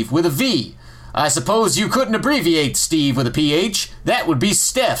Steve with a V. I suppose you couldn't abbreviate Steve with a PH. That would be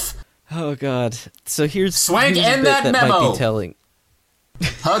Steph. Oh, God. So here's Swank, here's end that memo. Might be telling.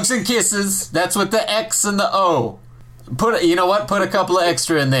 Hugs and kisses. That's with the X and the O. You know what? Put a couple of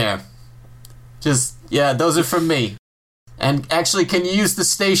extra in there. Those are from me. And actually, can you use the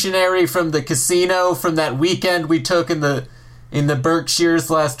stationery from the casino from that weekend we took in the Berkshires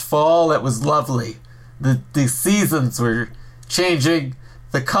last fall? That was lovely. The seasons were changing.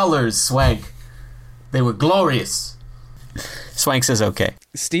 The colors, Swank. They were glorious. Swank says okay.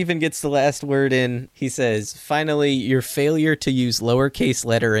 Stephen gets the last word in. He says, finally, your failure to use lowercase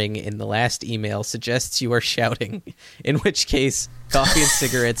lettering in the last email suggests you are shouting, in which case, Coffee and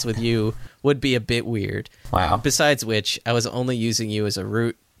Cigarettes with you would be a bit weird. Wow. Besides which, I was only using you as a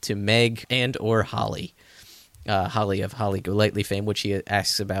route to Meg and or Holly. Holly of Holly Golightly fame, which he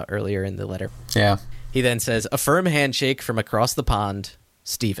asks about earlier in the letter. Yeah. He then says, a firm handshake from across the pond,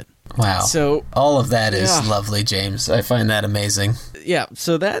 Stephen. Wow. So all of that is lovely, James. I find that amazing. Yeah,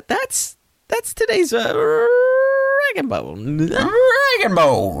 so that's today's Rag and Bone. Rag and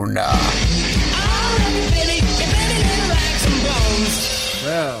Bone.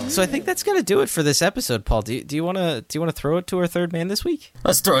 So I think that's gonna do it for this episode, Paul. Do you wanna throw it to our third man this week?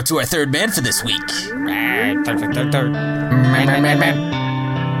 Let's throw it to our third man for this week.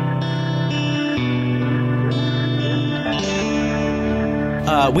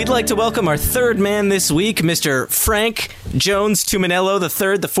 We'd like to welcome our third man this week, Mr. Frank Jones Tuminello, the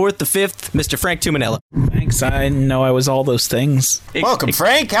third, the fourth, the fifth, Mr. Frank Tuminello. Thanks. I know I was all those things. Welcome,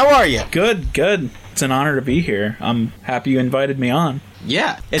 Frank. How are you? Good. It's an honor to be here. I'm happy you invited me on.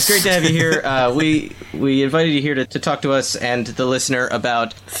 Yeah, it's great to have you here. We invited you here to talk to us and the listener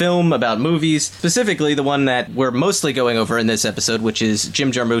about film, about movies, specifically the one that we're mostly going over in this episode, which is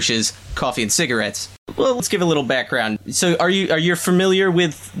Jim Jarmusch's Coffee and Cigarettes. Well, let's give a little background. So, are you familiar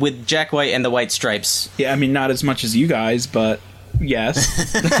with Jack White and the White Stripes? Yeah, I mean, not as much as you guys, but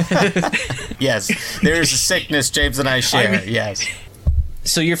yes. Yes, there is a sickness James and I share. Yes.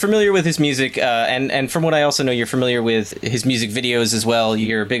 So you're familiar with his music, and from what I also know, you're familiar with his music videos as well.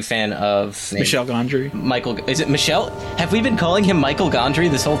 You're a big fan of Michel Gondry. Michael, is it Michel? Have we been calling him Michael Gondry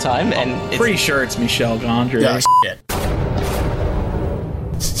this whole time? And pretty sure it's Michel Gondry. Oh, shit.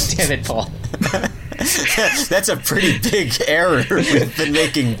 Damn it, Paul. That's a pretty big error we've been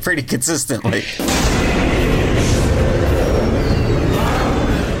making pretty consistently.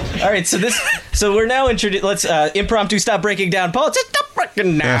 All right, so we're now introduced. Let's impromptu stop breaking down politics. Stop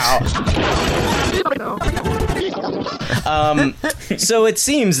breaking now. So it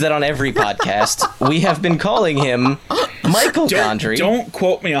seems that on every podcast we have been calling him Michael Gondry. Don't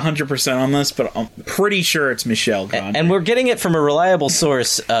quote me 100% on this, but I'm pretty sure it's Michel Gondry. And we're getting it from a reliable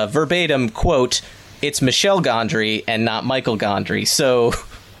source, verbatim quote. It's Michel Gondry and not Michael Gondry. So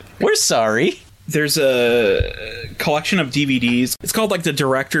we're sorry. There's a collection of DVDs. It's called like the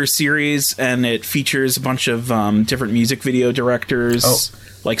Director Series, and it features a bunch of different music video directors,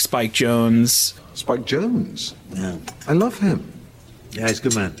 like Spike Jonze. Spike Jonze? Yeah. I love him. Yeah, he's a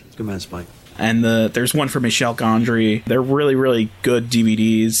good man. Good man, Spike. And there's one for Michel Gondry. They're really, really good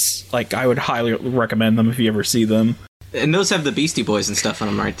DVDs. Like, I would highly recommend them if you ever see them. And those have the Beastie Boys and stuff on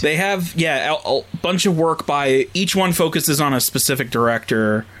them, right? They have, a bunch of work by... Each one focuses on a specific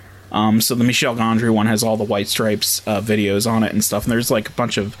director. So the Michel Gondry one has all the White Stripes videos on it and stuff. And there's like a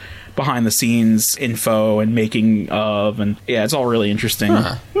bunch of behind-the-scenes info and making of. And yeah, it's all really interesting.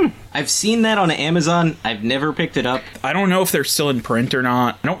 Huh. I've seen that on Amazon. I've never picked it up. I don't know if they're still in print or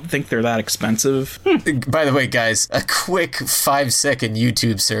not. I don't think they're that expensive. By the way, guys, a quick 5-second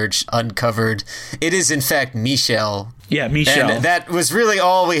YouTube search uncovered. It is, in fact, Michel. Yeah, Michel. And that was really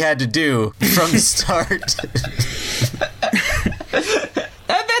all we had to do from the start.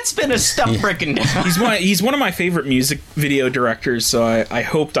 That's been a stuff breaking down. He's one of my favorite music video directors, so I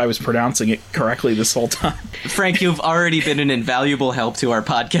hoped I was pronouncing it correctly this whole time. Frank, you've already been an invaluable help to our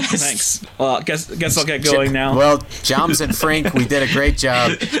podcast. Thanks. Well, guess I'll get going now. Well, Joms and Frank, we did a great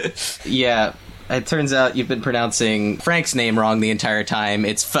job. Yeah, it turns out you've been pronouncing Frank's name wrong the entire time.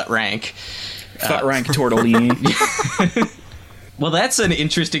 It's Futrank. Futrank Tortellini. Well, that's an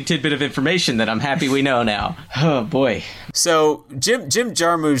interesting tidbit of information that I'm happy we know now. Oh, boy. So, Jim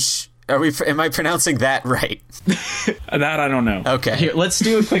Jarmusch, am I pronouncing that right? That I don't know. Okay. Here, let's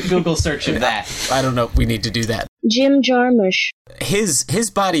do a quick Google search of that. I don't know. We need to do that. Jim Jarmusch.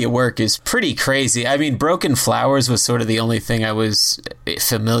 His body of work is pretty crazy. I mean, Broken Flowers was sort of the only thing I was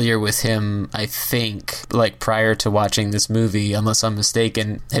familiar with him, I think, like prior to watching this movie, unless I'm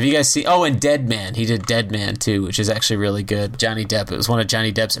mistaken. Have you guys seen... Oh, and Dead Man. He did Dead Man, too, which is actually really good. Johnny Depp. It was one of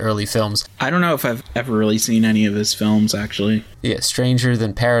Johnny Depp's early films. I don't know if I've ever really seen any of his films, actually. Yeah, Stranger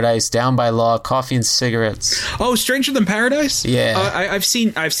Than Paradise, Down by Law, Coffee and Cigarettes. Oh, Stranger Than Paradise? Yeah. I've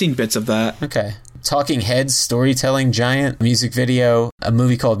seen bits of that. Okay. Talking Heads, Storytelling Giant, music video, a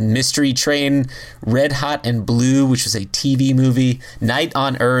movie called Mystery Train, Red Hot and Blue, which was a TV movie, Night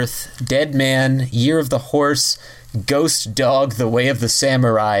on Earth, Dead Man, Year of the Horse, Ghost Dog, The Way of the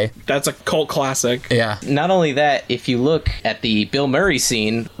Samurai. That's a cult classic. Yeah. Not only that, if you look at the Bill Murray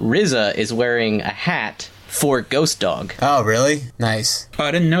scene, RZA is wearing a hat for Ghost Dog. Oh, really? Nice. Oh,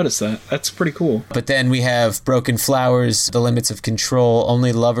 I didn't notice that. That's pretty cool. But then we have Broken Flowers, The Limits of Control,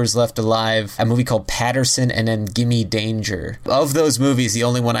 Only Lovers Left Alive, a movie called Patterson, and then Gimme Danger. Of those movies, the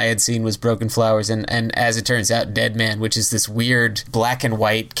only one I had seen was Broken Flowers, and as it turns out, Dead Man, which is this weird black and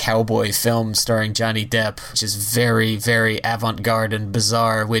white cowboy film starring Johnny Depp, which is very, very avant-garde and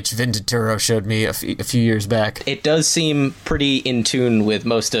bizarre, which Vindituro showed me a few years back. It does seem pretty in tune with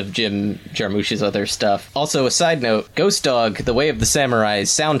most of Jim Jarmusch's other stuff. Also, a side note, Ghost Dog, The Way of the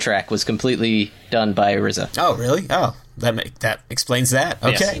Samurai's soundtrack was completely done by RZA. Oh, really? Oh, that explains that.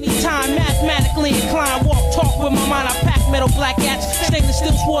 Okay. Yes. Anytime mathematically inclined, walk, talk with my mind, I pack metal, black hats, stainless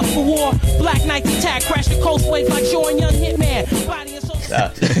steel swords for war, black knights attack, crash the coast wave like Shore and Young Hitman, body and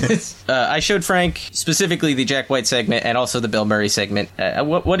soul. I showed Frank specifically the Jack White segment and also the Bill Murray segment.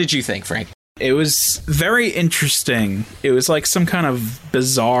 What did you think, Frank? It was very interesting. It was like some kind of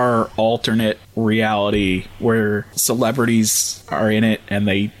bizarre alternate reality where celebrities are in it and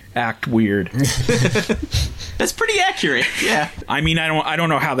they act weird. That's pretty accurate. Yeah. I mean, I don't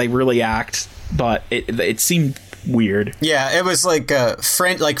know how they really act, but it seemed weird. Yeah, it was like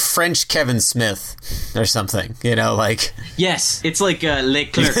French Kevin Smith or something, like... Yes, it's like Les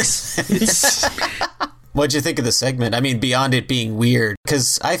Clerks. What'd you think of the segment? I mean, beyond it being weird,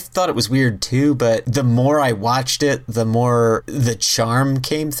 because I thought it was weird too, but the more I watched it, the more the charm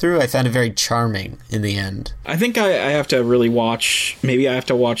came through. I found it very charming in the end. I think I have to really maybe I have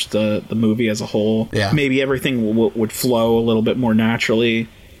to watch the movie as a whole. Yeah. Maybe everything would flow a little bit more naturally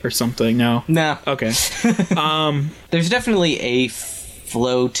or something. No? No. Okay. There's definitely a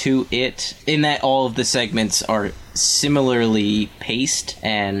flow to it, in that all of the segments are similarly paced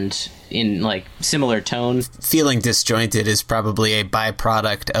and in like similar tone. Feeling disjointed is probably a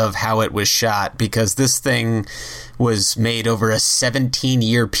byproduct of how it was shot, because this thing was made over a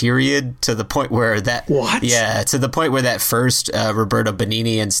 17-year period, to the point where that... What? Yeah, to the point where that first Roberto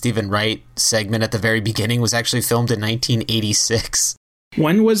Benigni and Stephen Wright segment at the very beginning was actually filmed in 1986.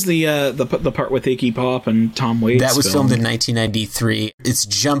 When was the part with Iggy Pop and Tom Waits? That was filmed in 1993. It's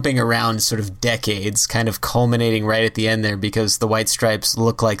jumping around sort of decades, kind of culminating right at the end there, because the White Stripes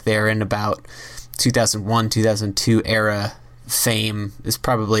look like they're in about 2001, 2002 era fame. Is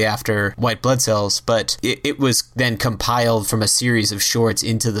probably after White Blood Cells, but it was then compiled from a series of shorts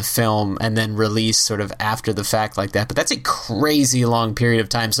into the film and then released sort of after the fact like that. But that's a crazy long period of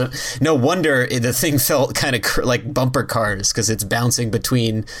time, so no wonder the thing felt kind of like bumper cars, because it's bouncing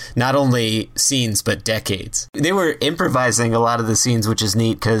between not only scenes but decades. They were improvising a lot of the scenes, which is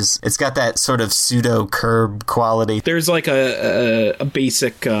neat because it's got that sort of pseudo Curb quality. There's like a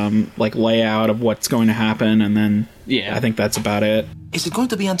basic like layout of what's going to happen, and then I think that's about it. Is it going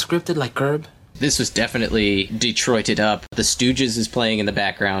to be unscripted like Curb? This was definitely Detroited up. The Stooges is playing in the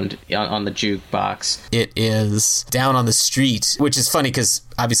background on the jukebox. It is Down on the Street, which is funny because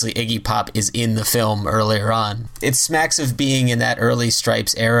obviously Iggy Pop is in the film earlier on. It smacks of being in that early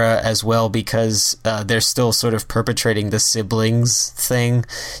Stripes era as well, because they're still sort of perpetrating the siblings thing.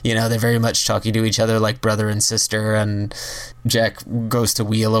 They're very much talking to each other like brother and sister, and Jack goes to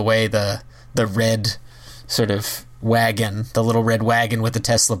wheel away the red sort of wagon, the little red wagon with the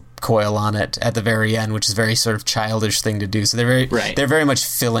Tesla coil on it at the very end, which is a very sort of childish thing to do. So they're very much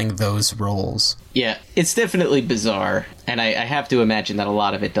filling those roles. Yeah, it's definitely bizarre, and I have to imagine that a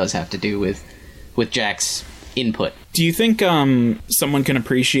lot of it does have to do with Jack's input. Do you think someone can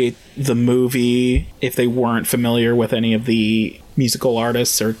appreciate the movie if they weren't familiar with any of the musical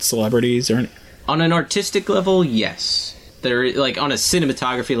artists or celebrities? Or on an artistic level, yes. There, like on a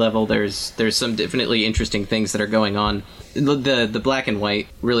cinematography level, there's some definitely interesting things that are going on. The black and white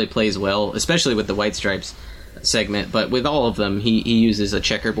really plays well, especially with the White Stripes segment. But with all of them, he uses a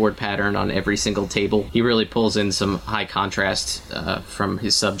checkerboard pattern on every single table. He really pulls in some high contrast from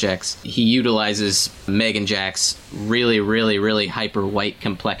his subjects. He utilizes Meg and Jack's really, really, really hyper white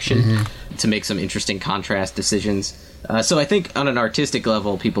complexion to make some interesting contrast decisions. So I think on an artistic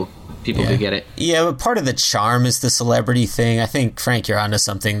level, people do get it. Yeah, but part of the charm is the celebrity thing. I think, Frank, you're onto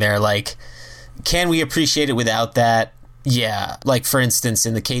something there. Like, can we appreciate it without that? Yeah. Like, for instance,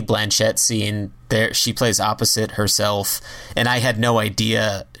 in the Cate Blanchett scene, there she plays opposite herself, and I had no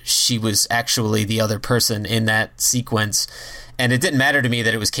idea she was actually the other person in that sequence. And it didn't matter to me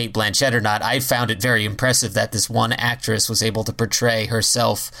that it was Cate Blanchett or not. I found it very impressive that this one actress was able to portray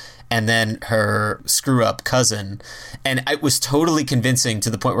herself and then her screw-up cousin. And it was totally convincing to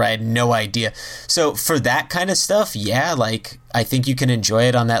the point where I had no idea. So for that kind of stuff, yeah, like, I think you can enjoy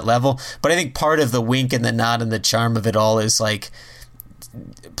it on that level. But I think part of the wink and the nod and the charm of it all is, like,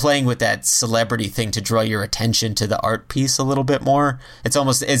 playing with that celebrity thing to draw your attention to the art piece a little bit more. It's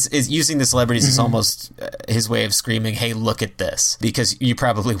almost is using the celebrities is almost his way of screaming, "Hey, look at this," because you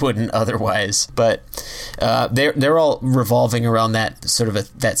probably wouldn't otherwise. But they're all revolving around that sort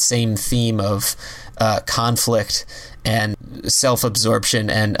of that same theme of conflict and self-absorption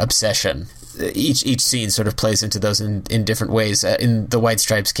and obsession. Each scene sort of plays into those in different ways. In the White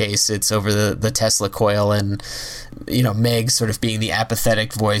Stripes case, it's over the Tesla coil, and Meg sort of being the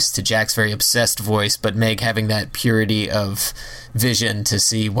apathetic voice to Jack's very obsessed voice, but Meg having that purity of vision to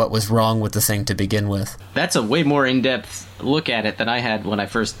see what was wrong with the thing to begin with. That's a way more in-depth look at it than I had when I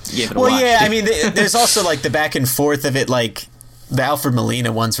first gave it a watch. Well, yeah, I mean, there's also like the back and forth of it, like the Alfred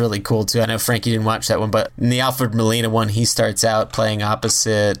Molina one's really cool too. I know Frankie didn't watch that one, but in the Alfred Molina one, he starts out playing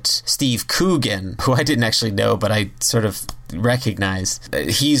opposite Steve Coogan, who I didn't actually know, but I sort of recognized.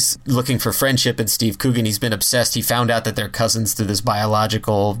 He's looking for friendship in Steve Coogan. He's been obsessed. He found out that they're cousins through this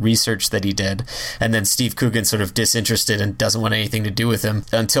biological research that he did. And then Steve Coogan sort of disinterested and doesn't want anything to do with him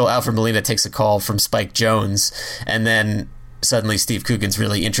until Alfred Molina takes a call from Spike Jonze. And then suddenly Steve Coogan's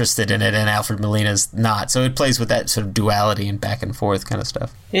really interested in it and Alfred Molina's not. So it plays with that sort of duality and back and forth kind of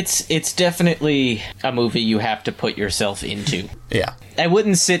stuff. It's definitely a movie you have to put yourself into. Yeah. I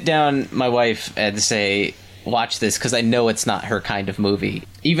wouldn't sit down my wife and say, watch this, because I know it's not her kind of movie.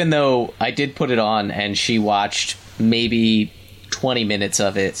 Even though I did put it on and she watched maybe 20 minutes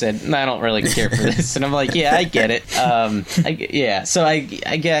of it, said, I don't really care for this. And I'm like, yeah, I get it. So I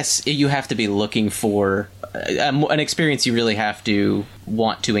guess you have to be looking for an experience you really have to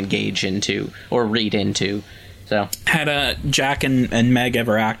want to engage into or read into. So had Jack and Meg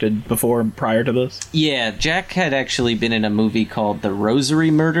ever acted before prior to this? Yeah, Jack had actually been in a movie called The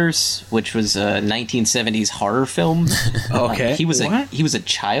Rosary Murders, which was a 1970s horror film. Okay. He was a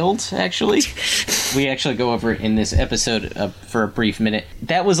child, actually. We actually go over it in this episode for a brief minute.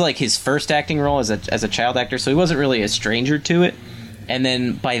 That was like his first acting role as a child actor, so he wasn't really a stranger to it. And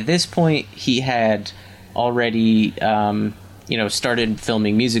then by this point, he had already started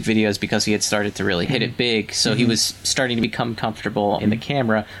filming music videos because he had started to really hit it big. So he was starting to become comfortable in the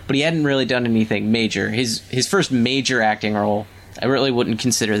camera, but he hadn't really done anything major. His first major acting role, I really wouldn't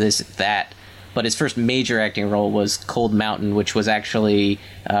consider this that, but his first major acting role was Cold Mountain, which was actually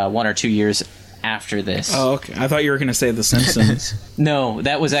 1 or 2 years after this. Oh, okay. I thought you were going to say The Simpsons. No,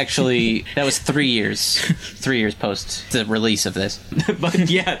 that was 3 years post the release of this. But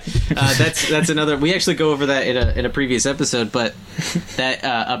yeah, that's another. We actually go over that in a previous episode. But that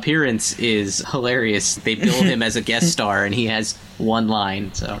appearance is hilarious. They build him as a guest star, and he has one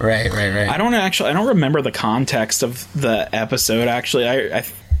line. So right. I don't remember the context of the episode. Actually,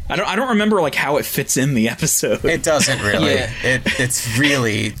 I don't remember like how it fits in the episode. It doesn't really. Yeah. It's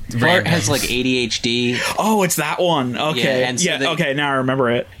really Bart has like ADHD. Oh, it's that one. Okay. Okay, now I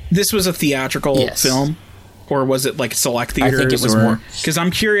remember it. This was a theatrical film, or was it like select theaters? I think it was more, because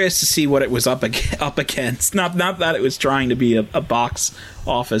I'm curious to see what it was up against. Not that it was trying to be a box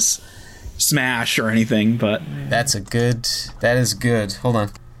office smash or anything, but that is good. Hold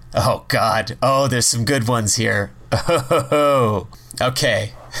on. Oh God. Oh, there's some good ones here. Oh,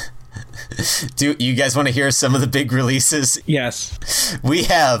 okay. Do you guys want to hear some of the big releases? Yes. We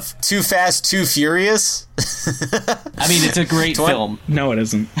have Too Fast, Too Furious. I mean, it's a great film. No, it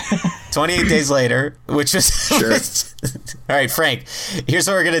isn't. 28 Days Later, which was sure. All right, Frank. Here's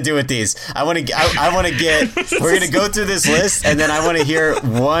what we're gonna do with these. We're gonna go through this list, and then I want to hear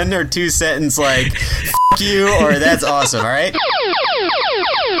 1 or 2 sentences like "F you" or "That's awesome." All right.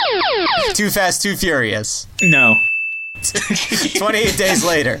 Too Fast, Too Furious. No. 28 Days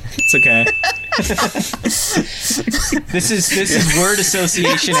Later. It's okay. This is word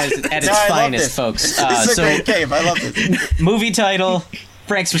association at its finest, folks. This is a great game. I love this. Movie title,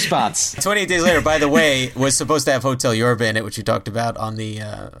 Frank's response. 28 Days Later, by the way, was supposed to have Hotel Yorba in it, which we talked about on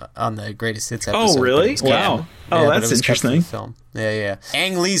the Greatest Hits episode. Oh, really? Wow. Oh, that's interesting. Film. Yeah.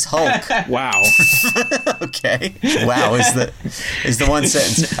 Ang Lee's Hulk. Wow. Okay. Wow is the one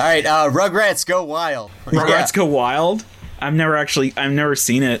sentence. All right. Rugrats Go Wild. Rugrats Go Wild. I've never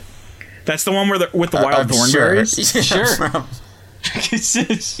seen it. That's the one with the wild thornberries. Sure.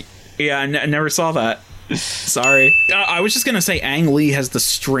 Yeah, I never saw that. Sorry. I was just gonna say Ang Lee has the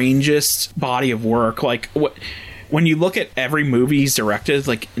strangest body of work. Like when you look at every movie he's directed,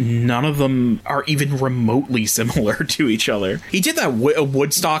 like none of them are even remotely similar to each other. He did that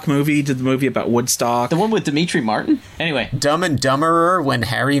Woodstock movie. He did the movie about Woodstock. The one with Dimitri Martin? Anyway. Dumb and Dumberer, When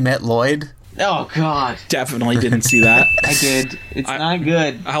Harry Met Lloyd. Oh, God. Definitely didn't see that. I did. It's not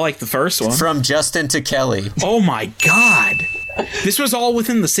good. I like the first one. From Justin to Kelly. Oh, my God. This was all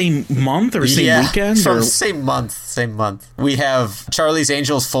within the same month or same weekend? Same month. We have Charlie's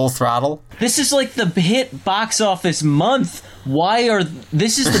Angels Full Throttle. This is like the hit box office month.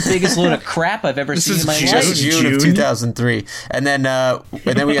 This is the biggest load of crap I've ever seen in my life. This is June of 2003. And then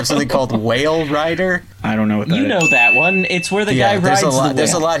we have something called Whale Rider. I don't know what that is. You know that one. It's where the guy rides the whale.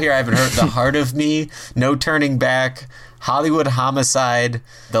 There's a lot here I haven't heard. The Heart of Me, No Turning Back, Hollywood Homicide,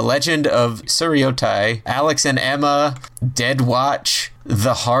 The Legend of Suryotai, Alex and Emma, Dead Watch,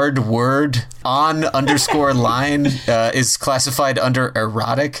 The Hard Word, On_line is classified under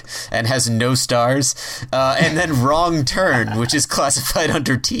erotic and has no stars, and then Wrong Turn, which is classified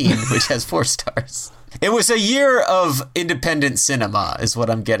under teen, which has 4 stars. It was a year of independent cinema, is what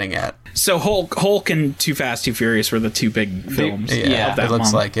I'm getting at. So Hulk and Too Fast, Too Furious were the 2 big films. Yeah, of that it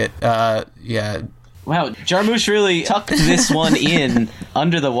looks month. like it. Yeah. Wow, Jarmusch really tucked this one in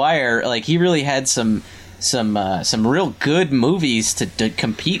under the wire. Like, he really had some real good movies to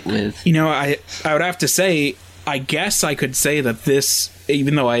compete with. You know, I would have to say, I guess I could say that this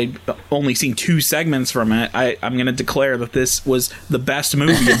even though I only seen 2 segments from it, I'm going to declare that this was the best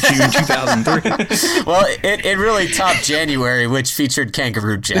movie of June 2003. Well, it really topped January, which featured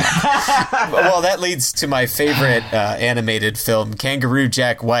Kangaroo Jack. Well, that leads to my favorite animated film, Kangaroo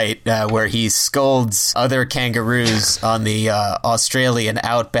Jack White, where he scolds other kangaroos on the Australian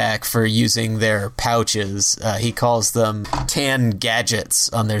outback for using their pouches. He calls them tan gadgets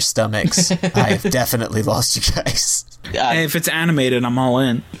on their stomachs. I've definitely lost you guys. If it's animated, I'm all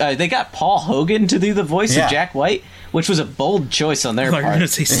in. They got Paul Hogan to do the voice of Jack White, which was a bold choice on their part. I was going to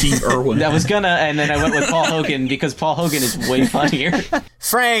say Steve Irwin. I was going to, and then I went with Paul Hogan because Paul Hogan is way funnier.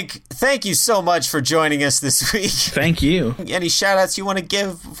 Frank, thank you so much for joining us this week. Thank you. Any shout-outs you want to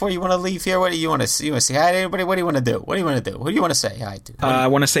give before you want to leave here? What do you want to say? You want to say hi to anybody? What do you want to do? What do you want to do? Who do you want to say hi to? I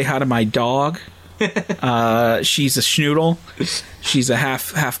want to say hi to my dog. She's a schnoodle. She's a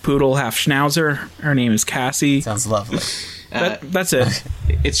half poodle, half schnauzer. Her name is Cassie. Sounds lovely. That's it.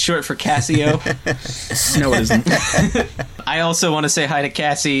 It's short for Cassio. No, it isn't. I also want to say hi to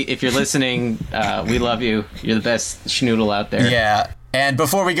Cassie. If you're listening, we love you. You're the best schnoodle out there. Yeah. And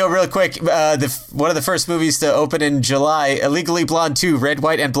before we go real quick, one of the first movies to open in July, Illegally Blonde 2, Red,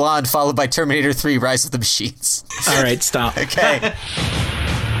 White, and Blonde, followed by Terminator 3, Rise of the Machines. All right, stop. Okay.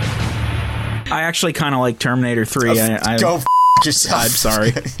 I actually kind of like Terminator 3. Go f*** yourself. I'm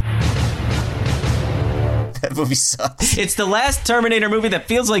sorry. That movie sucks. It's the last Terminator movie that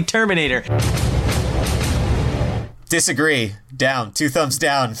feels like Terminator. Disagree. Down. 2 thumbs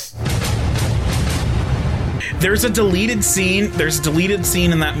down. There's a deleted scene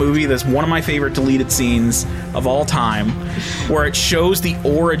in that movie that's one of my favorite deleted scenes of all time, where it shows the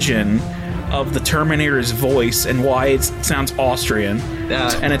origin of the Terminator's voice and why it sounds Austrian.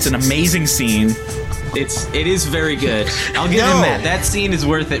 And it's an amazing scene. It is very good. I'll give him that. That scene is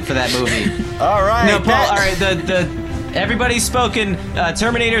worth it for that movie. All right. No, Paul. All right. Everybody's spoken.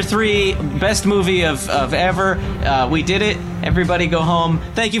 Terminator 3, best movie of ever. We did it. Everybody go home.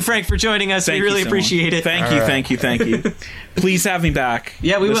 Thank you, Frank, for joining us. We really appreciate it. Thank you. Please have me back.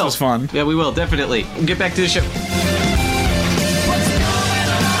 Yeah, we will. This was fun. Yeah, we will, definitely. We'll get back to the show.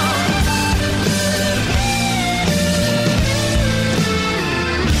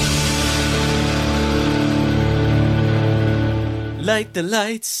 Light the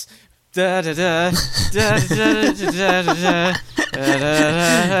lights. Da da da da da da da da.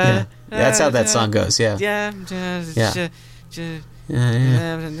 That's how that song goes. Yeah.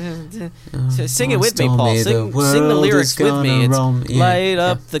 Sing it with me, Paul. Sing the lyrics with me. It's light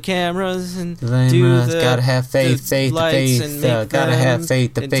up the cameras and do the gotta have faith, gotta have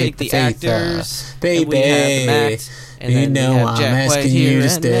faith, take the actors, baby. You know I'm asking you to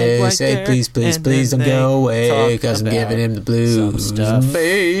stay. Say please, please, please don't go away, cause I'm giving him the blues,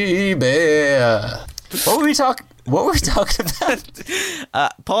 baby. What were we talking about?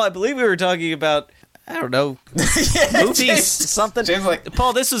 Paul, I believe we were talking about, I don't know, movies, something.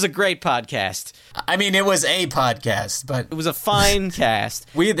 Paul, this was a great podcast. I mean, it was a podcast, but it was a fine cast.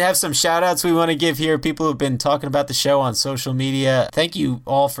 We have some shout outs we want to give here. People who've been talking about the show on social media. Thank you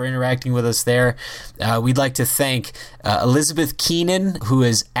all for interacting with us there. We'd like to thank Elizabeth Keenan, who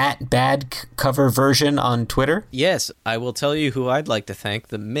is at Bad Cover Version on Twitter. Yes, I will tell you who I'd like to thank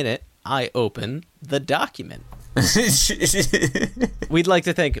the minute I open the document. We'd like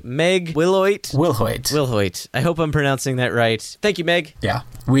to thank Meg Wilhoit. I hope I'm pronouncing that right. Thank you, Meg. Yeah.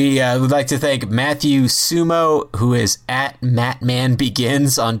 We would like to thank Matthew Sumo, who is at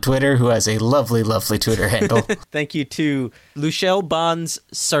MattManBegins on Twitter, who has a lovely, lovely Twitter handle. Thank you to Luchelle Bonds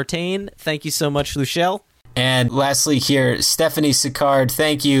Sartain. Thank you so much, Luchelle. And lastly here, Stephanie Sicard,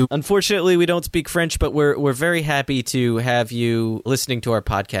 thank you. Unfortunately, we don't speak French, but we're very happy to have you listening to our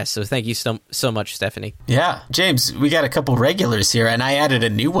podcast. So thank you so much, Stephanie. Yeah. James, we got a couple regulars here, and I added a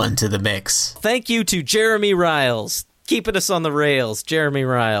new one to the mix. Thank you to Jeremy Riles. Keeping us on the rails, Jeremy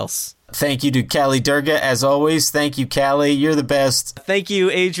Riles. Thank you to Callie Durga, as always. Thank you, Callie. You're the best. Thank you,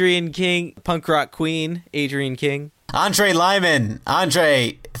 Adrian King, punk rock queen, Adrian King. Andre Lyman.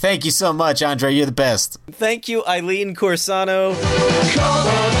 Andre, thank you so much, Andre. You're the best. Thank you, Eileen Corsano. Come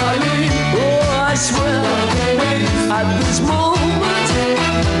on, Eileen. Oh, I swear at this moment,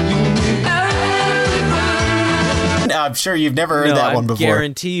 I'm sure you've never heard that one before. I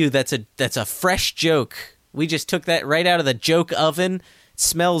guarantee you that's a fresh joke. We just took that right out of the joke oven. It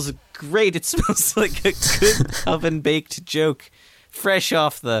smells great. It smells like a good oven-baked joke. Fresh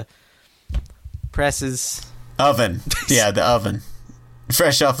off the presses. Oven. Yeah, the oven.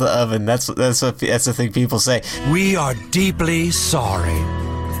 Fresh off the oven. That's the thing people say. We are deeply sorry.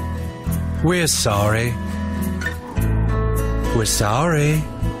 We're sorry. We're sorry.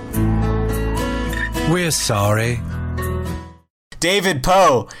 We're sorry. David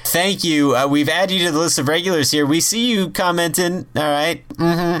Poe, thank you. We've added you to the list of regulars here. We see you commenting. All right.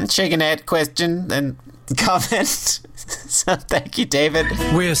 Shaking that question and comment. So thank you, David.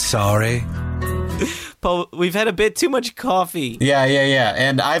 We're sorry. Paul, we've had a bit too much coffee. Yeah.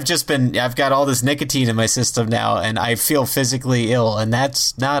 And I've got all this nicotine in my system now, and I feel physically ill, and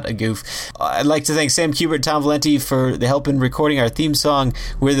that's not a goof. I'd like to thank Sam Kubert and Tom Valenti for the help in recording our theme song,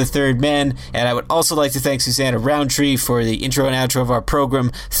 We're the Third Men, and I would also like to thank Susanna Roundtree for the intro and outro of our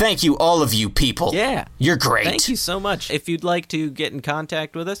program. Thank you, all of you people. Yeah. You're great. Thank you so much. If you'd like to get in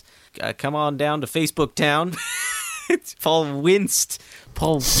contact with us, come on down to Facebook Town. Paul winced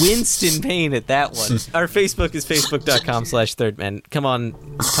in pain at that one. Our Facebook is facebook.com/thirdmen. Come on,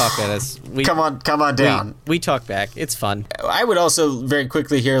 talk at us. Come on down. We talk back. It's fun. I would also very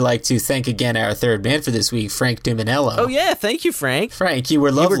quickly here like to thank again our third man for this week, Frank Duminello. Oh yeah, thank you, Frank. Frank, you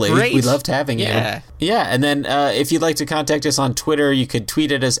were lovely. You were great. We loved having you. Yeah, and then if you'd like to contact us on Twitter, you could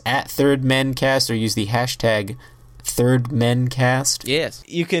tweet at us at ThirdMenCast or use the hashtag ThirdMenCast. Yes,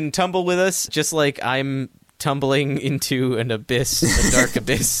 you can tumble with us just like I'm tumbling into an abyss, a dark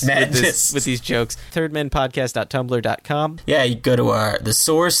abyss with these jokes. thirdmenpodcast.tumblr.com. Yeah, you go to the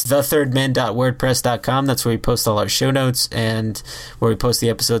source, thethirdmen.wordpress.com. That's where we post all our show notes and where we post the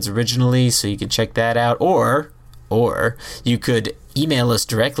episodes originally, so you can check that out. Or you could email us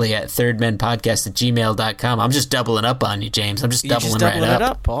directly at thirdmenpodcast@gmail.com. I'm just doubling up on you, James. I'm just doubling it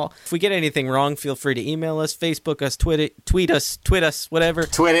up, Paul. If we get anything wrong, feel free to email us, Facebook us, tweet us, whatever.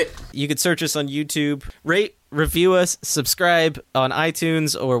 Tweet it. You could search us on YouTube. Rate, review us, subscribe on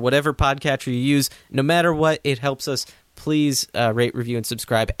iTunes or whatever podcatcher you use. No matter what, it helps us. Please rate, review, and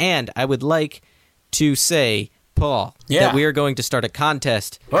subscribe. And I would like to say, Paul, that we are going to start a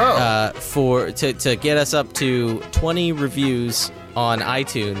contest to get us up to 20 reviews on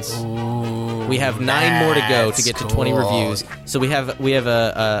iTunes. Ooh, we have 9 more to go to get to 20 reviews. So we have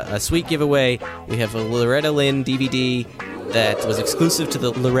a sweet giveaway. We have a Loretta Lynn DVD that was exclusive to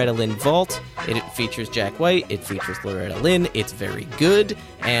the Loretta Lynn Vault. It features Jack White. It features Loretta Lynn. It's very good,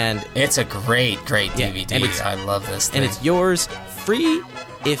 and it's a great DVD. And I love this thing. And it's yours free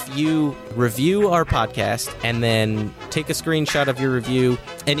if you review our podcast and then take a screenshot of your review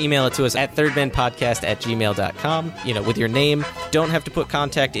and email it to us at thirdmenpodcast@gmail.com, with your name. Don't have to put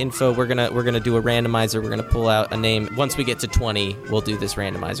contact info. We're gonna do a randomizer. We're gonna pull out a name. Once we get to 20, we'll do this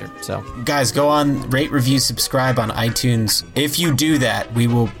randomizer. So guys, go on, rate, review, subscribe on iTunes. If you do that, we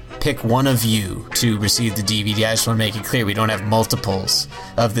will pick one of you to receive the DVD. I just want to make it clear we don't have multiples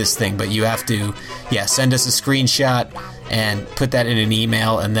of this thing, but you have to send us a screenshot and put that in an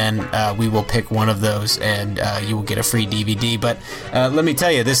email, and then we will pick one of those, and you will get a free DVD. But let me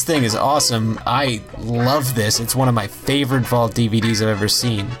tell you, this thing is awesome. I love this. It's one of my favorite Vault DVDs I've ever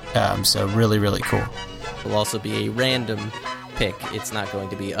seen. So really, really cool. It'll also be a random pick. It's not going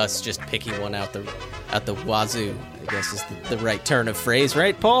to be us just picking one out the wazoo, I guess is the right turn of phrase,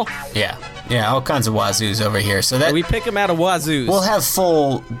 right, Paul? Yeah, all kinds of wazoos over here. So that we pick them out of wazoos. We'll have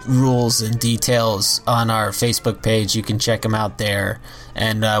full rules and details on our Facebook page. You can check them out there,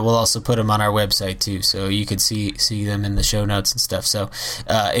 and we'll also put them on our website too, so you can see them in the show notes and stuff. So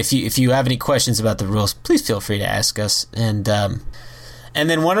if you have any questions about the rules, please feel free to ask us. And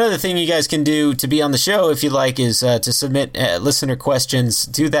then one other thing you guys can do to be on the show, if you like, is to submit listener questions.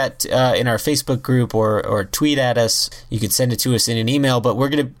 Do that in our Facebook group or tweet at us. You could send it to us in an email, but we're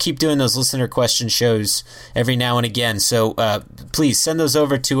going to keep doing those listener question shows every now and again. So please send those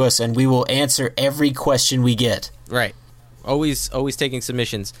over to us, and we will answer every question we get. Right. Always taking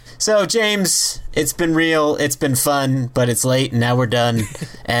submissions. So, James, it's been real, it's been fun, but it's late, and now we're done.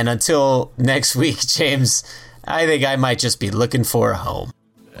 And until next week, James, I think I might just be looking for a home.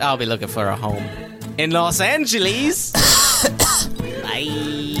 I'll be looking for a home in Los Angeles.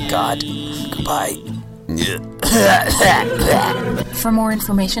 Bye. God. Goodbye. For more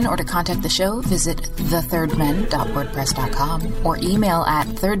information or to contact the show, visit thethirdmen.wordpress.com or email at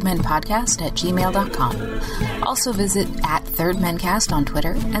thirdmenpodcast@gmail.com. Also visit at thirdmencast on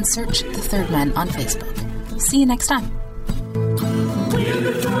Twitter and search The Third Men on Facebook. See you next time.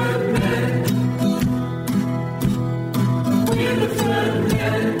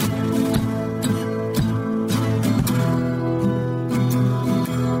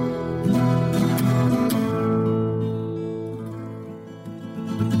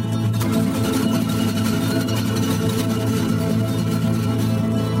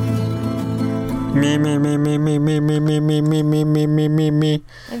 Me.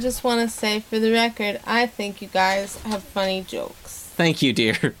 I just want to say, for the record, I think you guys have funny jokes. Thank you,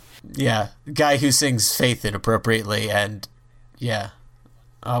 dear. Yeah, guy who sings Faith inappropriately, and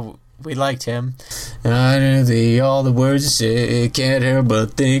We liked him. I know all the words you say, can't help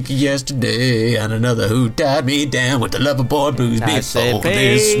but think of yesterday, on another who tied me down with the lover boy blues. Before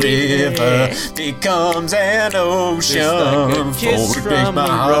this river becomes an ocean, before it breaks my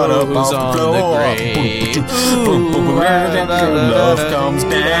heart up off the floor. Love comes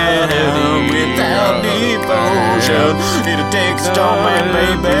down without devotion. It'll take a strong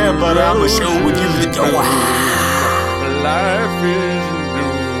man, baby, but I'ma show you the door. Life is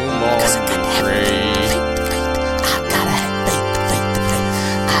because I gotta have faith.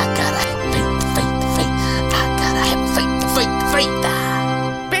 I gotta have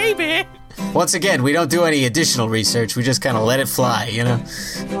faith. Baby. Once again, we don't do any additional research. We just kind of let it fly, you know.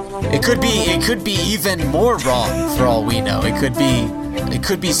 It could be even more wrong for all we know. It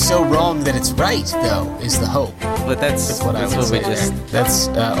could be so wrong that it's right, though. Is the hope. But that's what we just. That's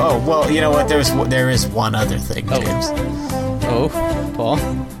well, you know what? There is one other thing, James. Oh, Paul.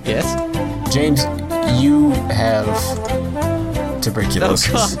 Yes. James, you have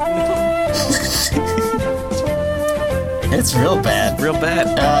tuberculosis. Oh, It's real bad. Real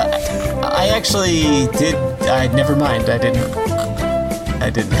bad. I actually did. Never mind. I didn't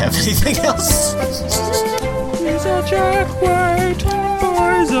have anything else. He's a Jack White,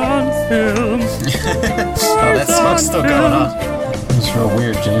 boys on film. Oh, that smoke's still going on. It's real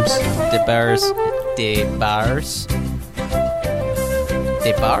weird, James.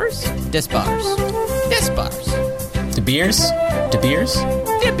 Despars. De Beers.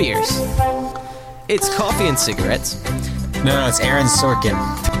 It's coffee and cigarettes. No, it's Aaron Sorkin.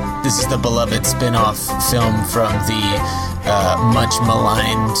 This is the beloved spin-off film from the much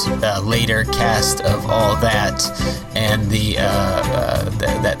maligned later cast of All That, and there's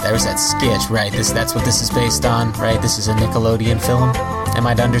that sketch, right? That's what this is based on, right? This is a Nickelodeon film. Am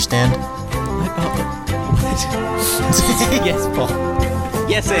I to understand? Yes, Paul.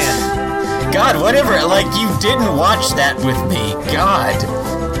 Yes, Ann. God, whatever. Like, you didn't watch that with me. God,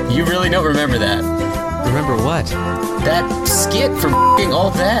 you really don't remember that. Remember what? That skit from All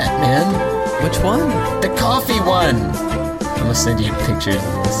That, man. Which one? The coffee one. I'm gonna send you pictures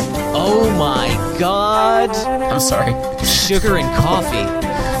of this. Oh my God. I'm sorry. Sugar and coffee.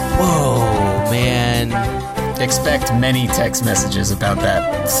 Whoa, man. Expect many text messages about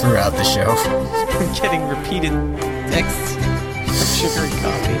that throughout the show. I'm getting repeated texts of sugar and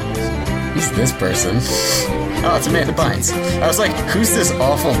coffee. Who's this person? Oh, it's Amanda Bynes. I was like, who's this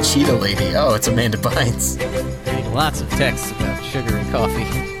awful cheetah lady? Oh, it's Amanda Bynes. Getting lots of texts about sugar and coffee.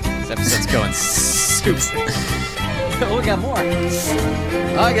 This episode's going soups. Oh, we got more.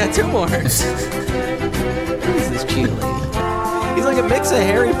 Oh, I got two more. Who's this cheetah lady? He's like a mix of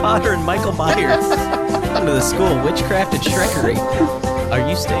Harry Potter and Michael Myers. Come to the school of witchcraft and shreckery. Are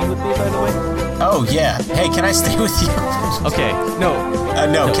you staying with me, by the way? Oh, yeah. Hey, can I stay with you? Okay, no.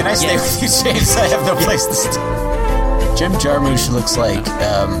 No, can I stay with you, James? I have no place to stay. Jim Jarmusch looks like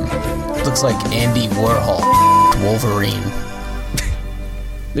Andy Warhol, Wolverine.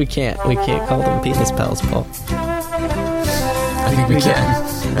 We can't call them penis pals, Paul. I think we can.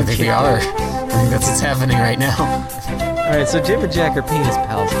 I think we are. I think that's what's happening right now. All right, so Jim and Jack are penis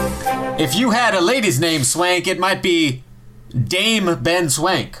pals. If you had a lady's name, Swank, it might be Dame Ben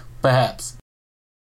Swank, perhaps.